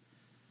day.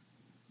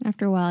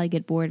 After a while, I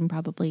get bored and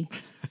probably.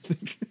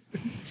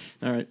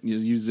 All right,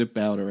 you zip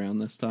out around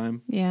this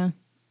time. Yeah.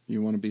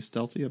 You want to be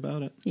stealthy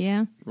about it?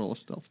 Yeah. Roll a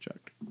stealth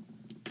check.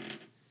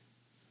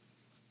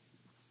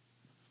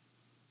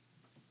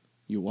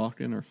 You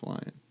walking or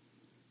flying?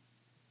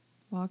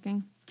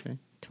 Walking. Okay.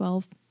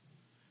 12.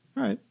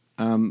 All right.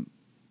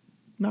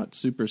 Not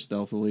super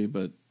stealthily,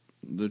 but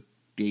the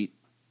gate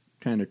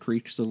kind of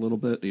creaks a little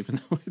bit,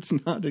 even though it's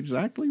not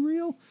exactly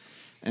real.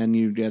 And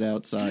you get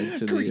outside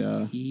to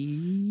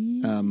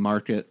the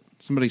market.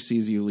 Somebody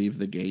sees you leave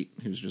the gate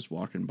who's just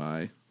walking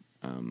by,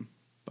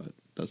 but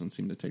doesn't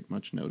seem to take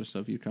much notice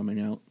of you coming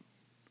out.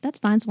 That's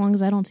fine so long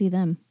as I don't see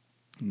them.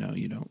 No,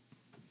 you don't.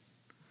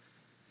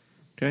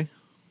 Okay.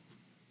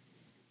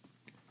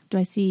 Do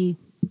I see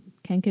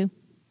Kenku?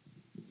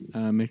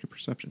 Make a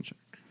perception check.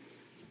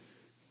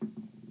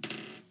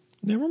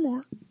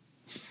 Nevermore.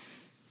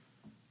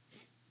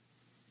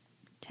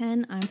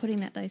 10. I'm putting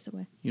that dice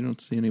away. You don't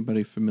see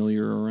anybody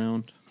familiar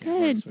around. Yeah, I've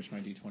already Good. switched my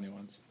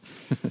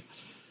D21s.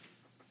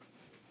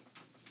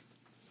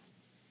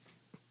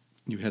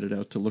 You headed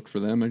out to look for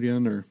them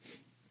again, or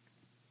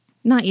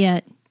Not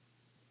yet.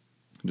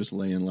 just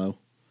laying low?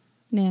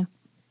 Yeah.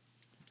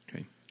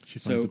 Okay. She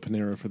finds So- a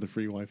Panera for the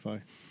free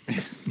Wi-Fi.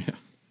 Yeah.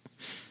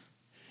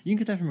 You can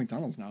get that from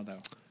McDonald's now, though.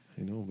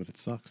 I know, but it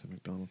sucks at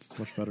McDonald's. It's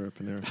much better at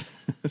Panera.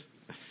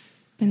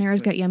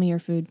 Panera's but- got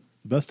yummier food.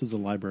 The best is the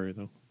library,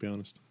 though, to be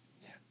honest.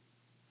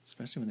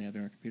 Especially when they have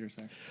their computers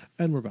there.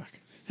 And we're back.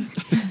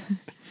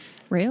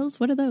 Rails?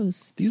 What are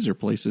those? These are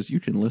places you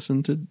can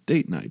listen to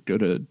Date Night. Go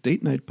to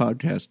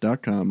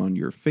datenightpodcast.com on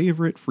your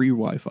favorite free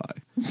Wi-Fi.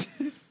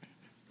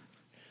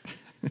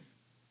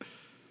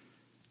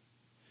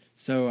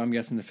 So I'm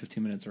guessing the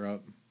 15 minutes are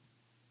up.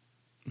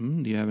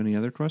 Do you have any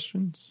other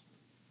questions?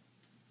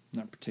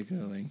 Not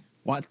particularly.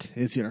 What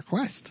is your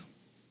quest?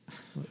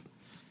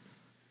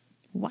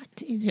 What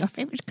is your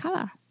favorite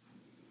color?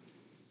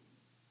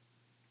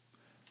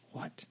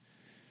 What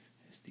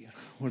is the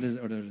what is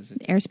it?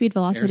 The airspeed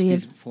velocity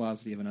Airspeed of...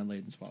 velocity of an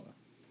unladen swallow.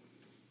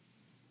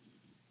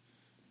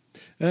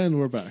 And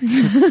we're back.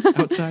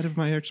 Outside of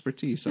my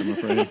expertise, I'm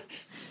afraid.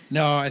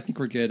 No, I think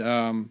we're good.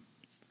 I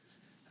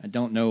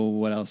don't know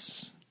what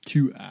else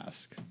to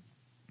ask.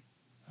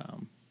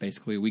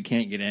 Basically, we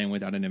can't get in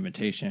without an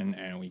invitation,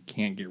 and we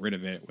can't get rid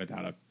of it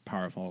without a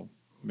powerful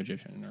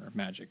magician or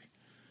magic.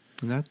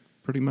 That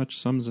pretty much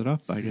sums it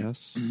up, I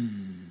guess.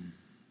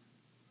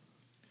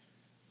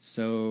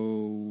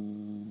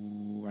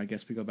 So I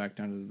guess we go back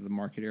down to the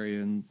market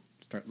area and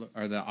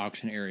or the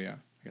auction area.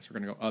 I guess we're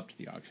going to go up to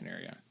the auction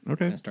area.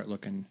 Okay. And start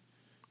looking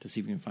to see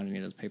if we can find any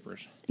of those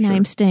papers. And Sure.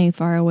 I'm staying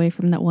far away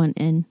from that one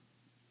inn.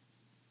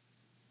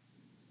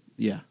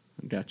 Yeah,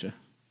 gotcha.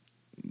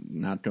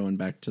 Not going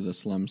back to the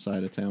slum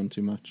side of town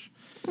too much.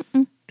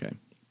 Okay.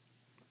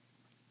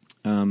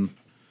 All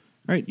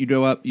right, you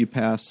go up, you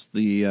pass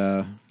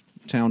the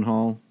town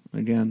hall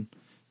again,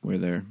 where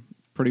they're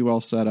pretty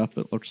well set up,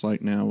 it looks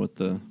like now, with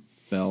the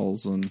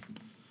bells and,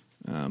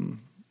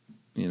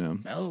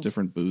 Bells?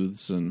 different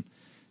booths. And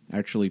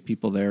actually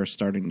people there are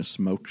starting to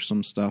smoke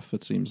some stuff.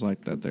 It seems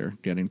like that they're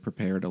getting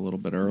prepared a little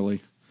bit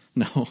early.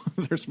 No,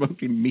 they're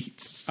smoking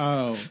meats.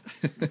 Oh.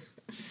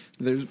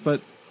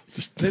 But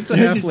it's a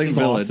halfling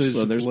village, Sausage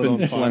so there's lit on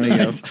been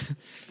fire.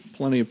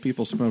 plenty of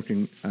people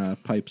smoking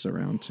pipes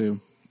around too.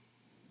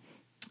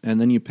 And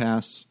then you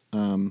pass,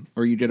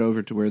 or you get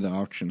over to where the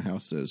auction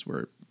house is,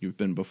 where you've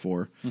been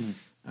before,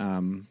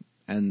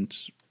 and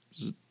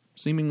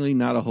seemingly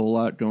not a whole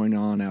lot going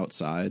on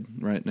outside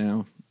right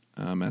now.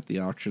 At the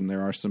auction,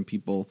 there are some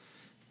people.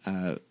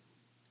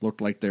 Look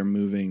like they're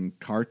moving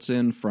carts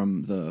in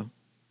from the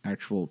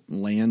actual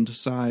land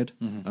side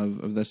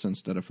of this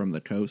instead of from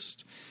the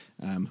coast,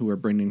 who are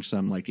bringing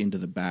some like into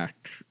the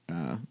back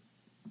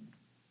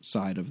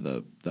side of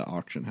the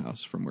auction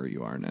house from where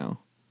you are now.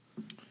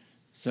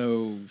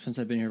 So, since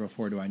I've been here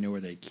before, do I know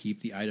where they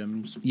keep the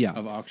items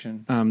of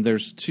auction?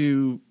 There's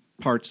two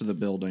parts of the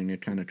building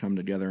that kind of come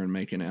together and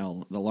make an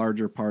L. The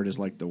larger part is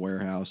like the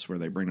warehouse where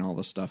they bring all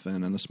the stuff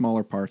in, and the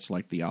smaller part's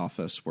like the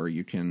office where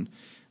you can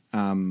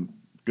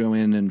go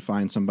in and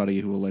find somebody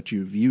who will let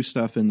you view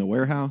stuff in the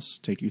warehouse,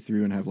 take you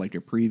through and have like a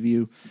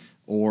preview,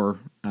 or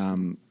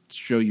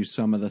show you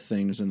some of the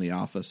things in the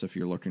office if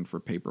you're looking for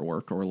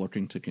paperwork or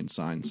looking to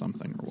consign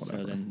something or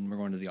whatever. So then we're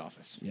going to the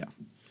office. Yeah.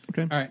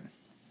 Okay. All right.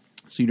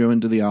 So you go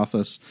into the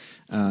office,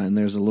 and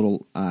there's a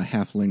little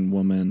halfling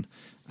woman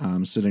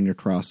sitting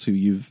across who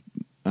you've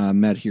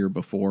met here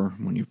before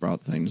when you've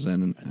brought things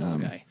in. I know a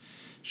guy.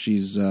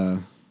 She's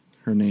her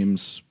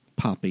name's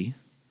Poppy,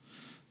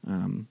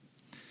 and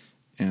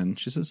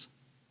she says,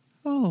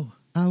 "Oh,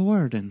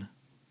 Warden,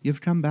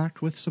 you've come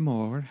back with some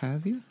more,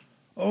 have you?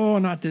 Oh,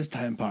 not this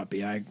time,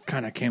 Poppy. I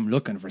kind of came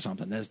looking for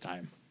something this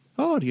time.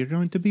 Oh, you're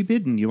going to be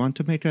bidden. You want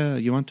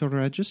to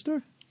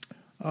register?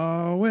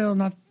 Well,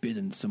 not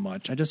bidding so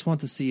much. I just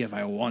want to see if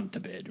I want to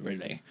bid,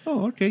 really.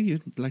 Oh, okay.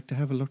 You'd like to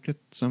have a look at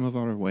some of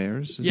our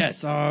wares?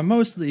 Yes,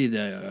 mostly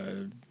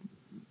the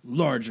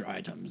larger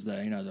items,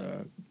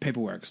 the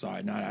paperwork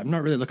side. I'm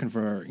not really looking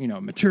for,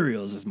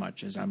 materials as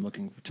much as I'm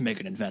looking to make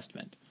an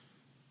investment.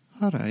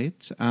 All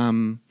right.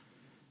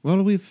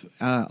 Well, we've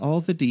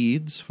all the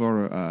deeds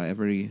for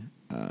every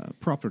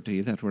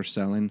property that we're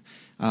selling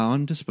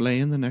on display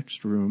in the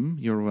next room.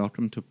 You're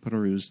welcome to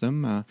peruse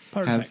them.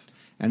 Perfect. Have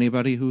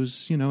anybody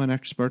who's, an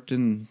expert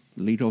in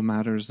legal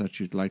matters that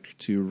you'd like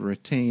to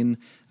retain,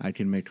 I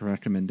can make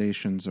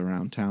recommendations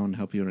around town,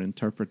 help you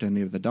interpret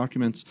any of the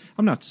documents.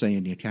 I'm not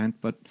saying you can't,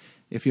 but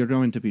if you're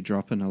going to be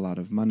dropping a lot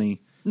of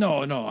money,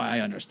 No, I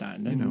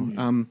understand.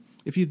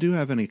 if you do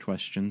have any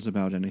questions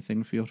about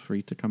anything, feel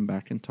free to come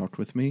back and talk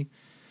with me.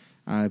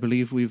 I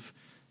believe we've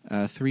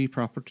 3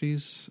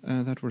 properties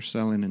that we're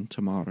selling in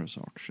tomorrow's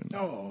auction.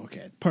 Oh,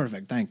 okay.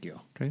 Perfect. Thank you.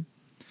 Okay.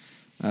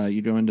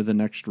 You go into the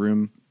next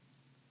room.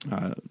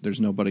 There's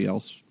nobody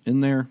else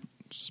in there.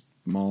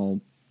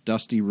 Small,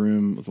 dusty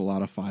room with a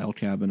lot of file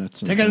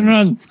cabinets. And Take it and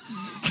run.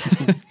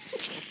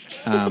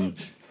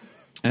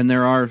 And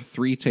there are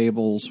 3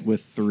 tables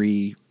with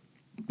 3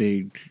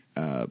 big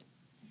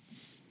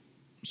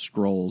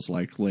scrolls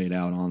laid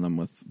out on them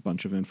with a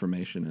bunch of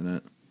information in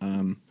it.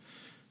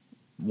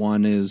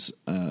 One is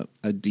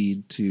a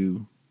deed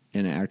to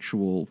an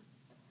actual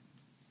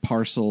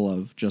parcel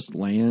of just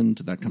land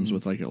that comes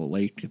with a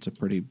lake. It's a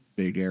pretty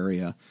big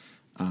area.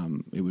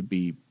 It would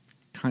be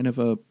kind of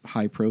a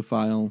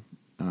high-profile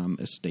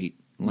estate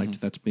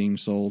that's being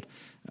sold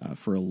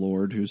for a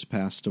lord who's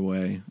passed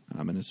away,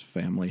 and his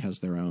family has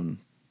their own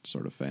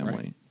sort of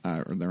family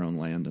or their own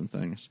land and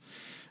things.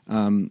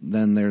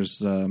 Then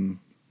there's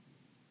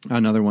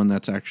another one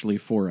that's actually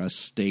for a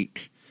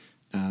stake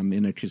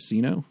in a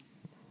casino.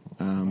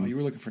 You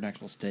were looking for an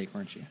actual steak,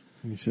 weren't you?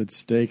 You said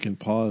steak and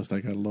paused.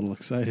 I got a little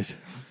excited.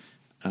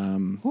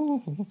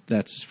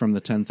 That's from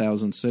the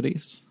 10,000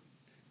 Cities.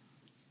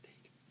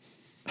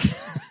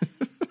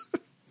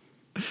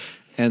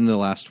 And the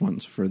last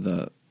one's for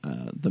the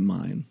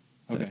mine.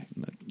 Okay.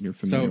 That you're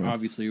familiar So with.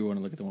 obviously you want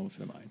to look at the one for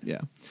the mine. Yeah.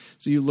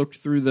 So you looked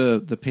through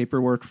the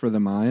paperwork for the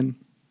mine,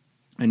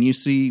 and you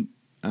see.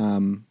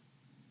 Go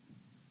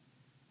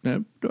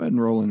ahead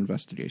and roll an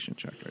investigation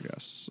check, I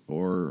guess,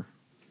 or.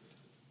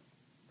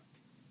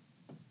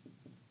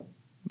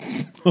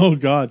 Oh,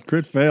 God.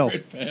 Crit fail.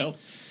 Crit fail.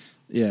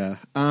 Yeah.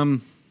 Oh,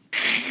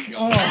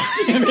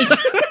 damn it.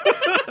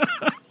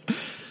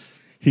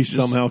 He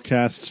somehow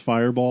casts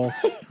fireball.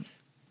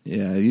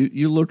 Yeah,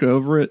 you look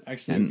over it.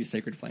 Actually, it and would be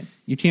Sacred Flame.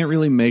 you can't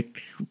really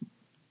make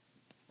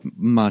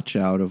much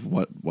out of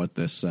what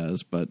this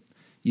says, but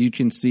you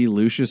can see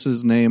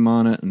Lucius's name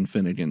on it and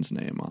Finnegan's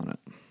name on it.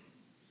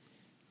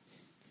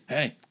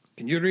 Hey,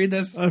 can you read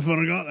this? I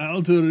forgot how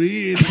to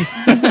read.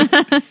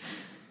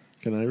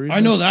 Can I read I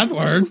know that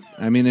word.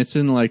 I mean, it's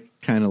in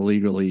kind of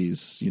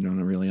legalese. You don't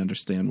really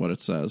understand what it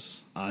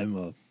says. I'm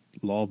a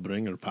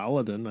lawbringer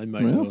paladin. I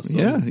might Well, know some.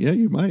 yeah,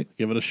 you might.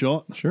 Give it a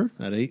shot. Sure.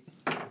 At 8.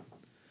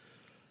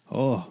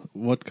 Oh,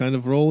 what kind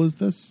of roll is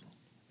this?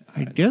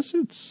 I guess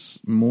it's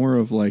more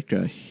of a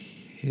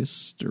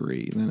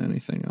history than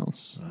anything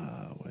else.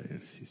 Where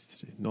is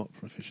history? Not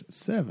proficient.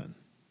 7.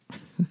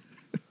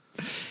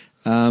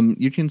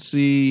 You can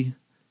see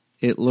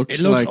it looks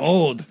like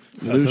old.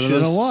 That's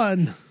another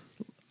 1.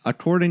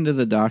 according to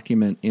the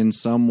document, in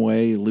some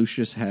way,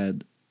 Lucius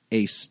had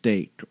a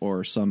stake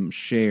or some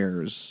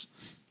shares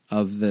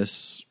of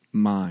this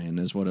mine,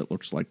 is what it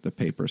looks like the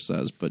paper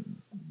says. But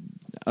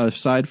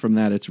aside from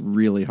that, it's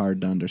really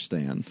hard to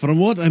understand. From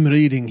what I'm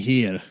reading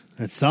here,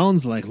 it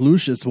sounds like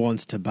Lucius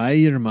wants to buy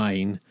your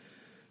mine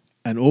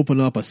and open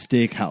up a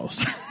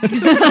steakhouse.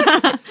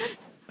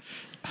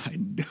 I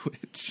knew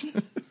it.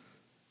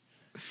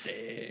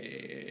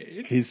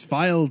 He's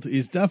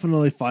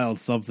definitely filed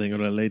something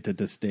related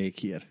to steak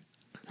here.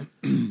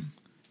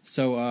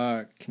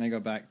 So, can I go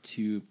back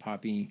to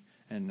Poppy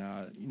and,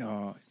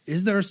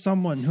 is there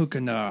someone who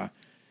can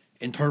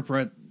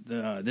interpret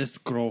this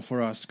scroll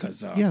for us?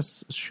 Cause,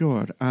 Yes,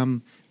 sure.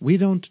 We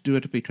don't do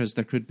it because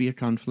there could be a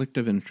conflict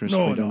of interest.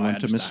 No, we don't no, I want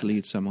to understand.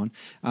 mislead someone.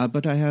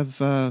 But I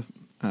have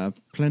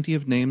plenty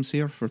of names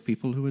here for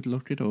people who would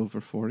look it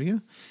over for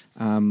you.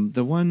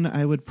 The one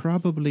I would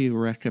probably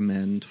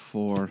recommend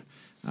for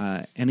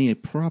any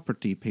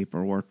property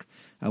paperwork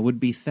would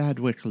be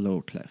Thadwick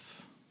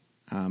Lowcliff.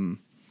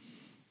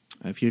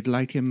 If you'd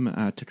like him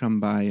to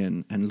come by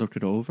and look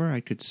it over, I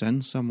could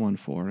send someone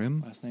for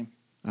him. last name?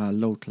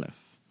 Lowcliff.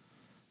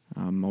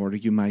 Or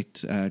you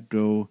might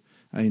go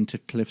into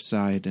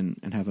Cliffside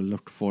and have a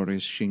look for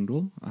his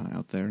shingle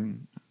out there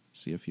and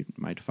see if you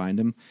might find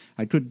him.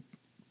 I could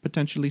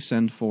potentially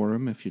send for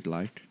him if you'd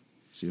like.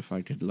 See if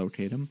I could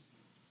locate him.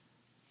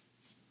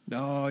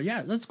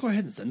 Yeah, let's go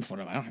ahead and send for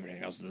him. I don't have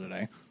anything else to do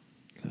today.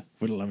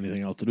 We don't have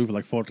anything else to do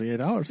for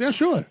 48 hours. Yeah,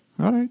 sure.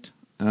 All right.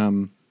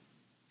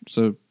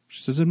 So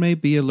she says it may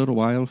be a little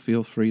while.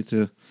 Feel free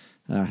to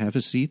have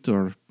a seat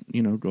or,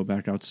 go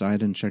back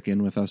outside and check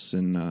in with us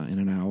in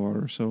an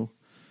hour or so.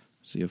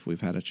 See if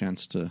we've had a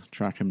chance to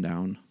track him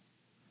down.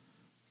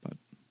 But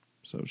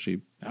so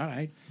she All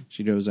right.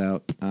 goes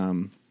out.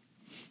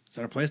 Is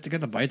there a place to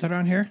get the bite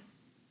around here?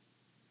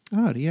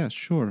 Yeah,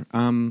 sure.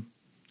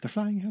 The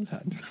Flying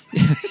Hellhound.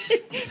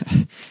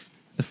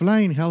 The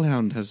Flying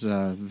Hellhound has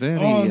a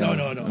very... Oh,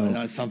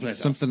 no, it's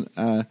someplace else.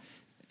 something.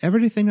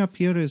 everything up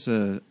here is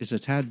a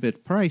tad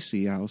bit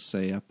pricey, I'll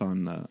say, up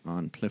on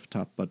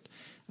Clifftop. But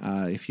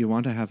if you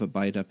want to have a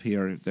bite up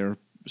here, there are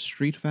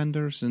street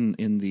vendors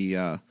in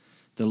the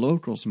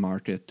locals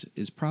market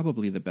is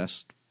probably the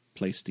best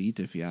place to eat,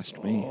 if you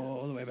ask me.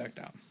 All the way back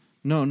down.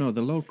 No,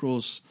 the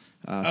locals.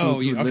 who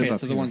Okay, live so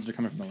up the here. ones that are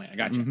coming from the land. I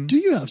got you. Mhm. Do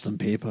you have some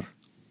paper?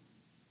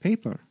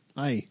 Paper.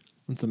 Aye,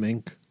 and some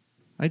ink.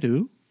 I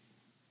do.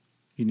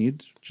 You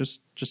need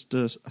just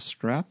a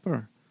strap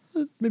or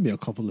Maybe a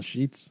couple of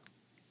sheets.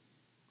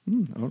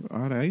 all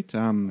right.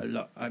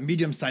 A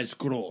medium-sized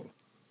scroll.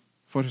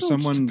 For just a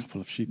someone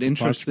couple of sheets of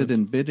interested parchment.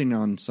 in bidding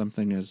on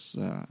something as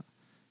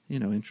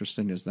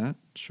interesting as that,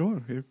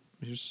 sure.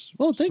 Here's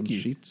Oh, thank some you.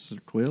 sheets, a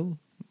quill,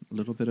 a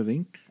little bit of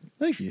ink.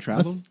 Thank you.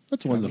 Travel.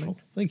 That's wonderful.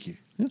 Thank you.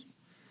 Yes.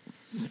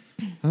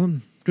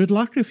 Good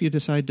luck if you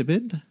decide to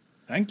bid.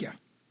 Thank you.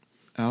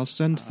 I'll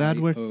send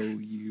Thadwick. I owe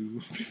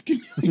you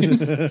 50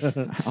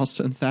 million. I'll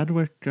send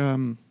Thadwick.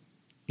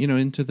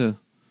 Into the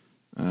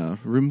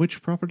room.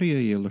 Which property are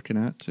you looking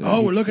at?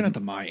 We're looking at the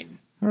mine.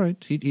 All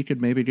right, he could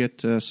maybe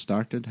get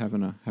started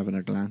having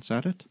a glance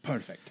at it.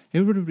 Perfect.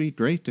 It would be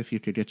great if you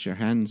could get your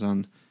hands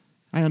on.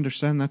 I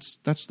understand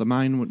that's the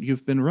mine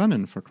you've been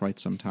running for quite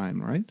some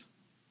time, right?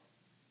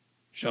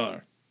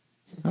 Sure.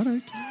 All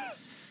right.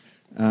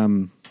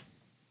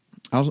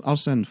 I'll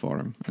send for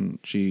him, and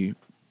she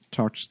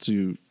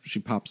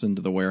pops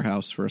into the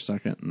warehouse for a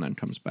second, and then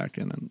comes back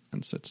in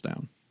and sits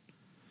down.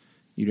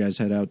 You guys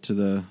head out to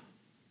the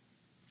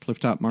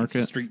Clifftop Market.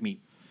 Some street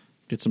meat.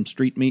 Get some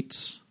street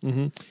meats. Mm-hmm.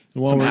 And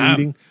while Some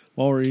ham.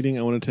 we're eating,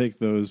 I want to take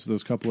those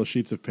couple of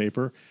sheets of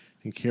paper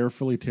and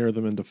carefully tear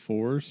them into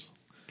fours,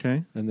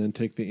 Okay. and then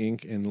take the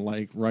ink and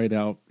write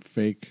out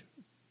fake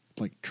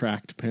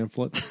tract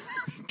pamphlets,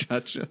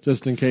 Gotcha.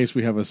 just in case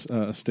we have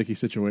a sticky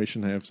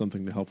situation. I have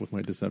something to help with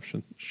my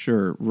deception.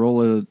 Sure.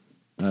 Roll a.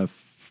 Have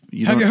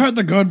you heard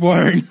the good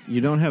word?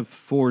 You don't have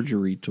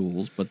forgery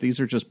tools, but these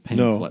are just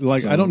pamphlets.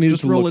 like, so I don't need it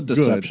just to roll look a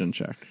deception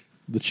check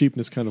The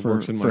cheapness kind of for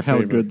works in my how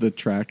favor. good the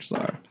tracks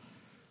are.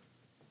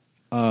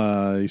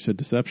 You said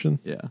deception?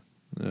 Yeah.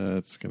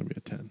 It's going to be a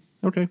 10.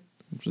 Okay.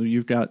 So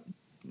you've got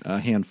a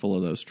handful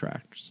of those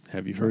tracks.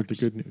 Have you heard the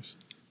good news?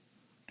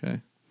 Okay.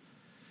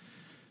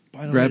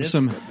 By the Grab way, this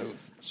some is good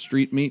news.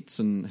 street meats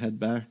and head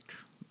back.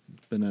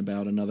 It's been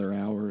about another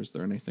hour. Is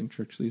there anything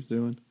Trixie's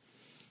doing?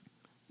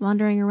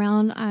 Wandering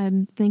around,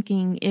 I'm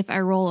thinking if I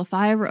roll a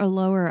 5 or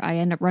lower, I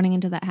end up running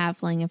into that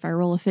halfling. If I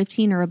roll a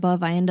 15 or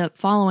above, I end up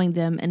following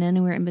them, and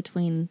anywhere in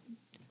between,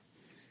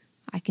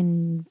 I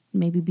can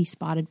maybe be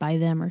spotted by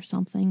them or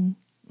something.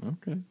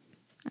 Okay.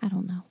 I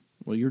don't know.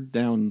 Well, you're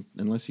down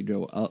unless you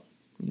go up,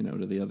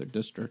 to the other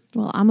district.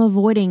 Well, I'm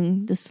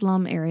avoiding the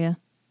slum area.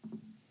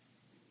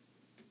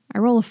 I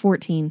roll a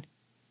 14.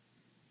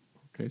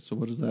 Okay, so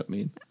what does that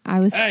mean?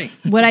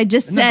 What I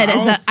just Isn't that said the is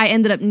home? that I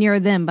ended up near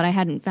them, but I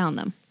hadn't found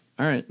them.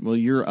 All right. Well,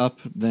 you're up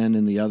then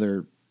in the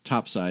other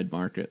topside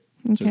market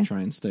to Okay.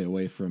 try and stay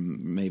away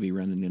from maybe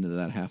running into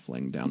that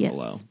halfling down Yes.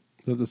 below.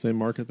 Is that the same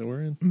market that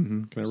we're in?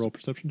 Mm-hmm. Can I roll a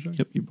perception check?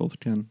 Yep, you both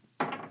can.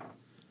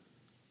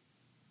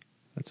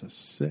 That's a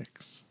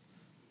 6.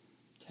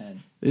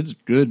 10. It's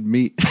good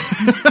meat.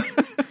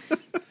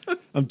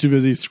 I'm too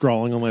busy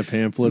scrawling on my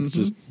pamphlets,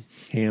 just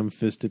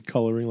ham-fisted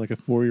coloring like a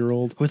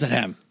 4-year-old. Who's that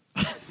ham?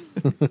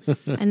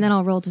 And then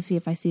I'll roll to see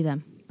if I see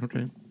them.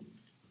 Okay.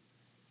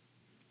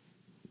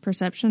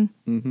 Perception?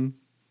 Mm-hmm.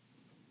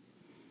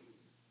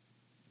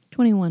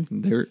 21.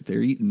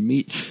 They're eating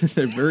meat.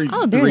 They're very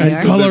Oh, there raised they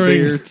are. to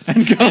their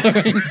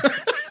Coloring. beards.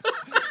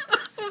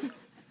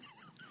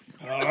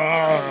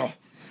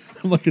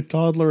 I'm like a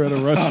toddler at a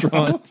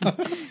restaurant.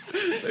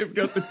 They've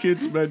got the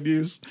kids'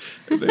 menus.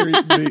 And they're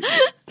eating meat.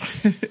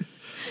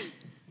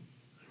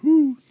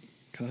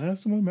 Can I have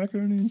some more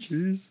macaroni and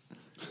cheese?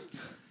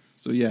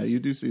 So yeah, you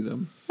do see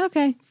them.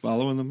 Okay.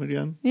 Following them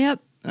again. Yep.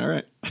 All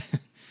right.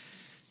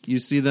 You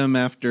see them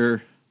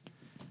after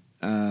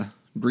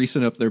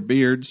greasing up their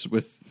beards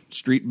with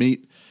street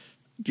meat,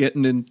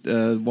 walking into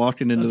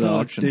That's the how it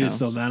auction stays house.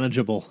 so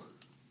manageable.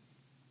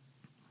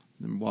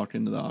 And walk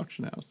into the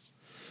auction house.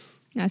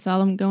 I saw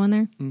them go in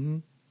there. Mm-hmm.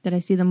 Did I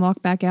see them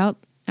walk back out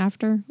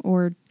after,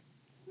 or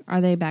are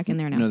they back in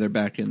there now? No, they're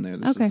back in there.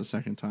 This Okay. is the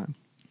second time.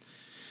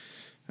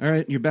 All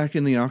right, you're back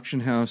in the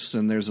auction house,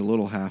 and there's a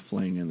little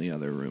halfling in the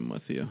other room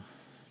with you,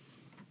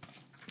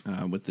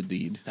 with the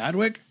deed.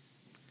 Thadwick?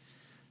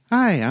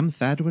 Hi, I'm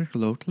Thadwick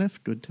Lowcliff.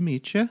 Good to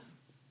meet you.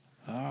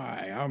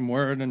 Hi, I'm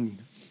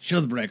Worden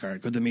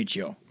Shieldbreaker. Good to meet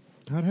you.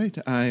 All right,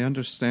 I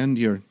understand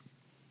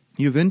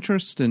you've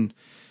interest in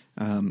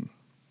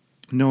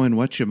knowing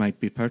what you might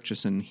be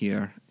purchasing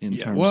here in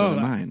terms of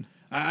the mine.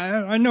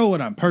 I know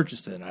what I'm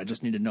purchasing. I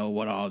just need to know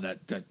what all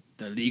that the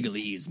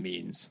legalese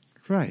means.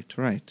 Right.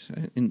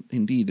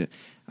 Indeed,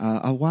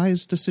 a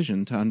wise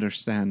decision to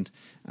understand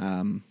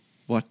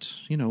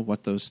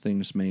what those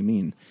things may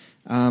mean.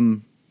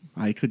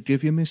 I could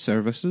give you my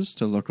services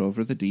to look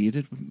over the deed.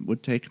 It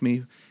would take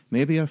me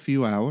maybe a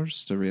few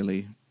hours to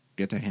really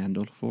get a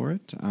handle for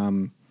it.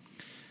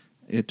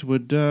 It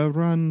would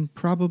run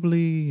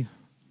probably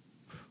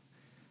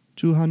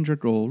 200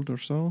 gold or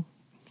so.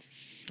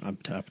 I'm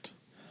tapped.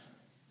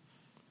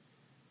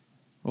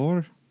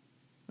 Or,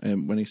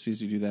 when he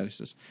sees you do that, he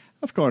says,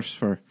 "Of course,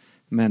 for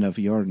men of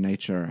your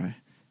nature,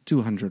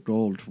 200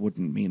 gold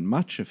wouldn't mean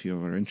much if you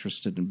were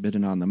interested in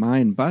bidding on the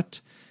mine,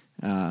 but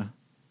the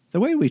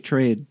way we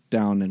trade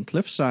down in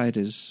Cliffside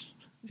is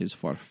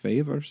for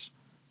favors."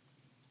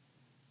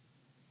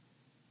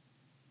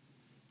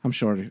 I'm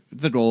sure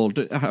the gold,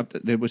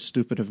 it was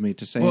stupid of me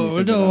to say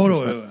anything about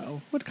it,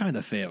 but- What kind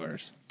of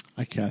favors?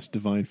 I cast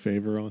divine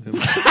favor on him.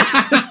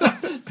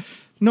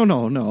 No,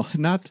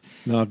 not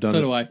No, I've done So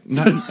it. do I.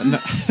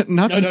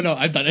 not No,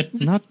 I've done it.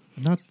 not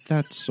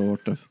that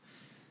sort of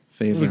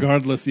favor.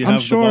 Regardless, you I'm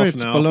have sure the buff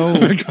it's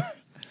now.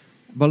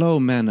 below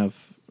men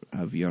of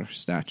your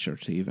stature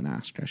to even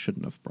ask. I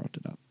shouldn't have brought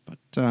it up, but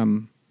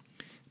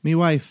me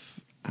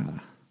wife,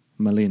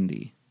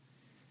 Melindy,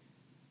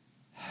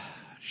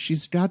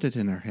 she's got it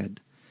in her head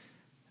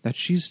that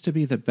she's to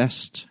be the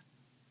best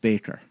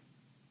baker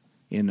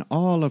in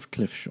all of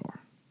Cliffshore.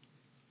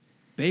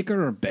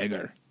 Baker or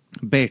beggar?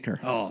 Baker.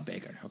 Oh,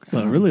 baker. Okay. It's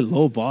a really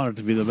low bar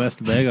to be the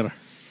best beggar.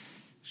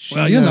 She,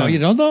 Well, you know, you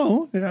don't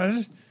know.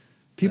 Yeah,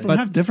 people But-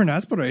 have different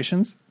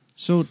aspirations.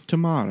 So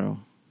tomorrow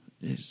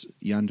is,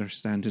 you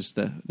understand, is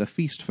the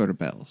Feast for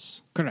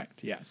Bells.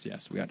 Correct. Yes,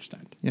 we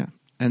understand. Yeah.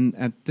 And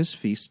at this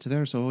feast,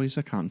 there's always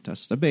a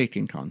contest, a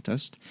baking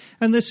contest.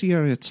 And this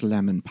year, it's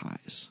lemon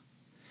pies.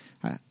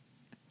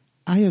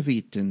 I have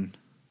eaten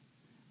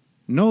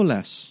no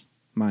less,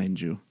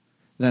 mind you,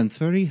 than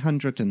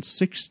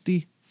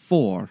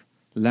 364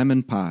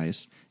 lemon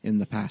pies in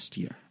the past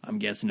year. I'm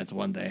guessing it's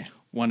one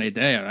a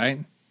day, all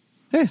right?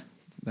 Hey,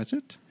 that's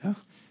it. Yeah.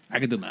 I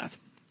can do math.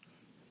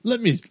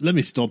 Let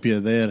me stop you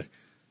there.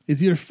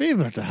 Is your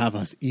favor to have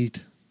us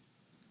eat?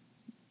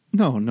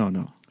 No.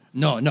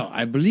 No,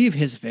 I believe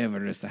his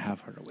favor is to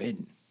have her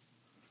win.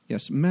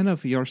 Yes, men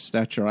of your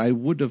stature, I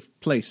would have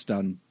placed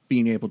on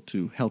being able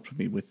to help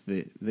me with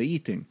the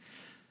eating.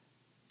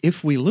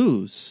 If we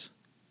lose,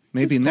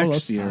 maybe Just call next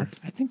us year, fat.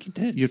 I think you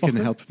did. you can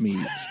fucker. help me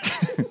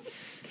eat.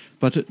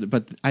 But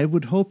I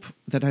would hope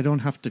that I don't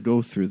have to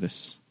go through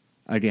this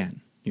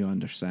again. You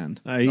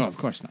understand? No, of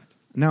course not.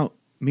 Now,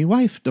 me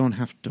wife don't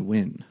have to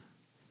win.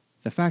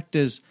 The fact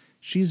is,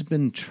 she's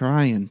been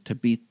trying to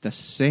beat the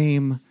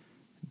same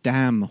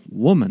damn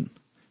woman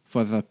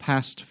for the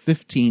past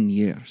 15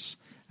 years.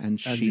 And And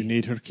she... you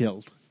need her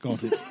killed.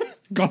 Got it.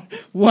 God,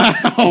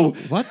 wow!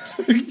 What?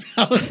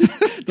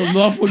 The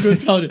lawful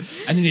good paladin.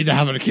 And you need to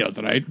have her killed,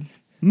 right?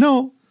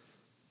 No.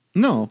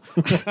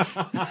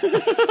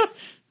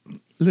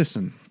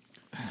 Listen,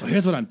 So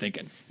here's what I'm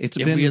thinking. It's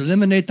if been- we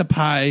eliminate the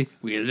pie,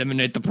 we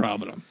eliminate the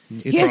problem.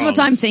 Here's what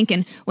I'm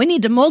thinking. We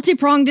need a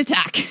multi-pronged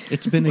attack.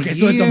 it's been a Okay, year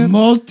so it's a of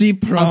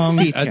multi-pronged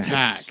pecans.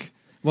 attack.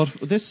 Well,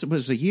 this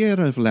was a year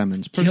of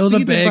lemons, Kill the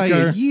preceded by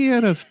baker, a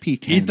year of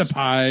pecans, eat the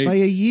pie. by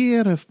a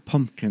year of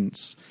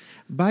pumpkins,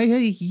 by a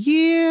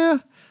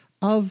year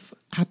of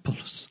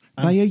apples,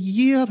 by a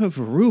year of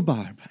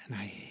rhubarb, and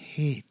I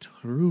hate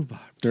rhubarb.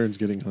 Darren's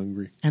getting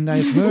hungry. And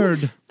I've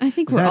heard I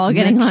think we're that all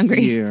getting next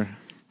hungry.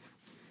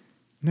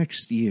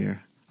 Next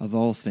year, of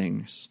all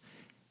things,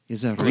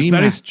 is a Gooseberries?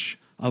 rematch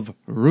of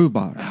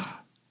rhubarb.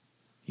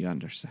 You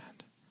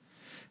understand?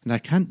 And I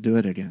can't do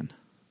it again.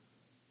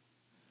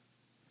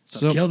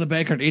 So kill the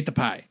baker and eat the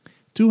pie.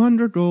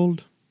 200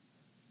 gold,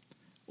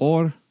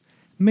 or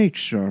make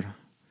sure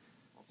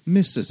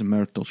Mrs.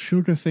 Myrtle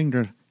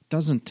Sugarfinger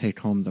doesn't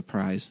take home the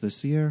prize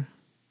this year.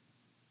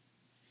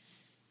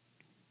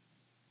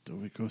 Do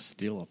we go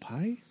steal a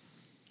pie?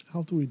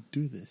 How do we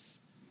do this?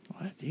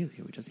 Well, ideally,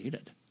 we just eat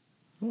it.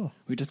 Oh.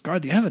 We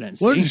discard the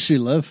evidence. Where see? does she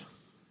live?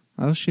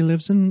 Well, she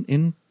lives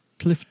in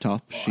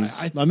Clifftop.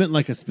 She's I meant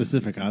like a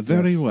specific address.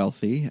 very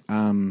wealthy.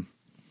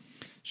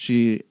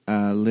 She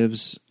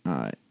lives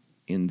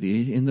in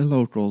the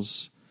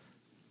locals.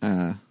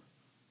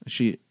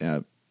 She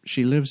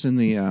lives in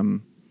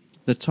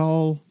the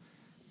tall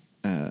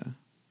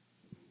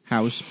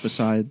house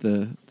beside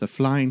the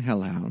Flying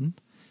Hellhound.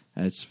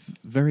 It's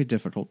very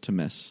difficult to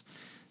miss.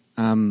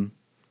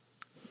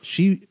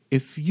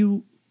 If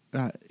you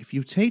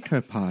take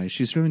her pie,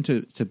 she's going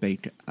to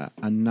bake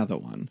another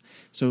one.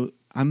 So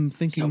I'm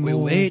thinking. So we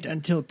more- wait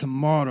until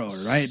tomorrow,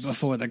 right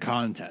before the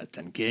contest,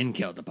 and can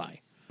kill the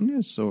pie.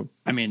 Yes, so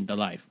I mean, the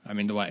wife.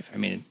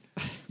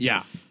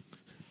 Yeah.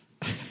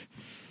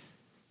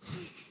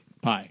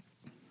 Pie.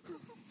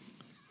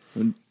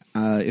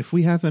 if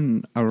we have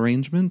an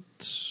arrangement,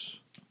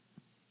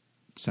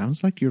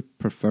 sounds like you're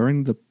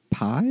preferring the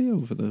pie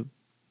over the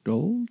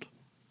gold.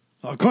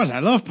 Of course, I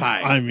love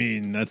pie. I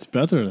mean, that's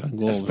better than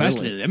gold.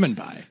 Especially lemon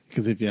pie.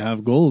 Because if you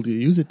have gold, you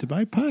use it to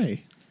buy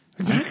pie.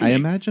 Exactly. I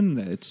imagine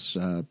it's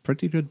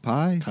pretty good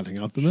pie. Cutting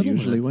out the She middle.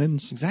 usually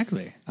wins.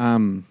 Exactly.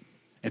 It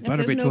If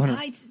better be there's no 200.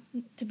 pie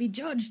to be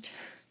judged.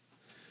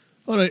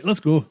 All right, let's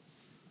go.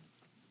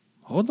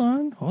 Hold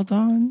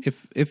on.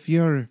 If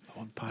you're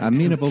One pie.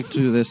 amenable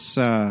to this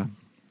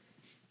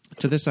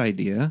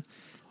idea,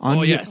 on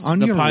Oh, your, yes, on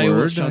the your pie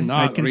word, shall I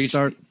not can reach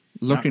start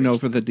the- not looking reach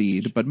over the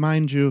deed. But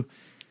mind you,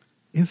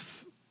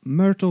 if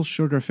Myrtle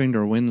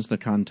Sugarfinger wins the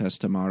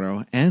contest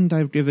tomorrow, and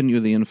I've given you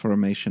the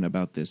information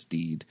about this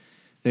deed.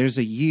 There's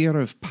a year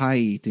of pie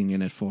eating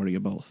in it for you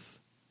both.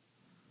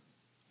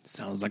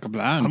 Sounds like a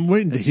plan. I'm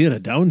waiting to hear a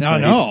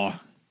downside. No.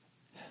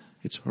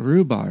 It's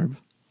rhubarb.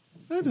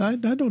 I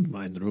don't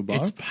mind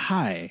rhubarb. It's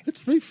pie. It's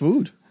free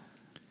food.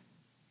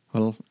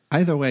 Well,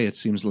 either way, it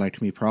seems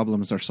like me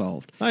problems are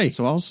solved. Aye.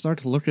 So I'll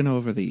start looking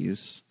over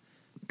these.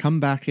 Come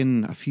back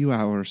in a few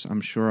hours.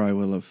 I'm sure I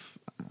will have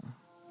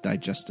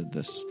digested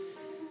this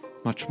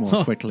much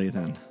more quickly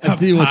then. I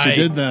see what you Pie.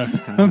 did there.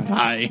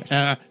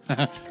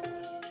 Pie.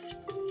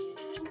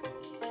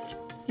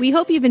 We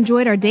hope you've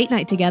enjoyed our date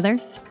night together.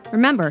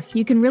 Remember,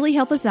 you can really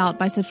help us out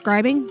by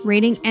subscribing,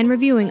 rating, and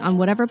reviewing on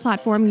whatever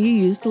platform you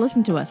use to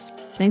listen to us.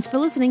 Thanks for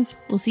listening.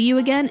 We'll see you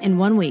again in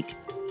 1 week.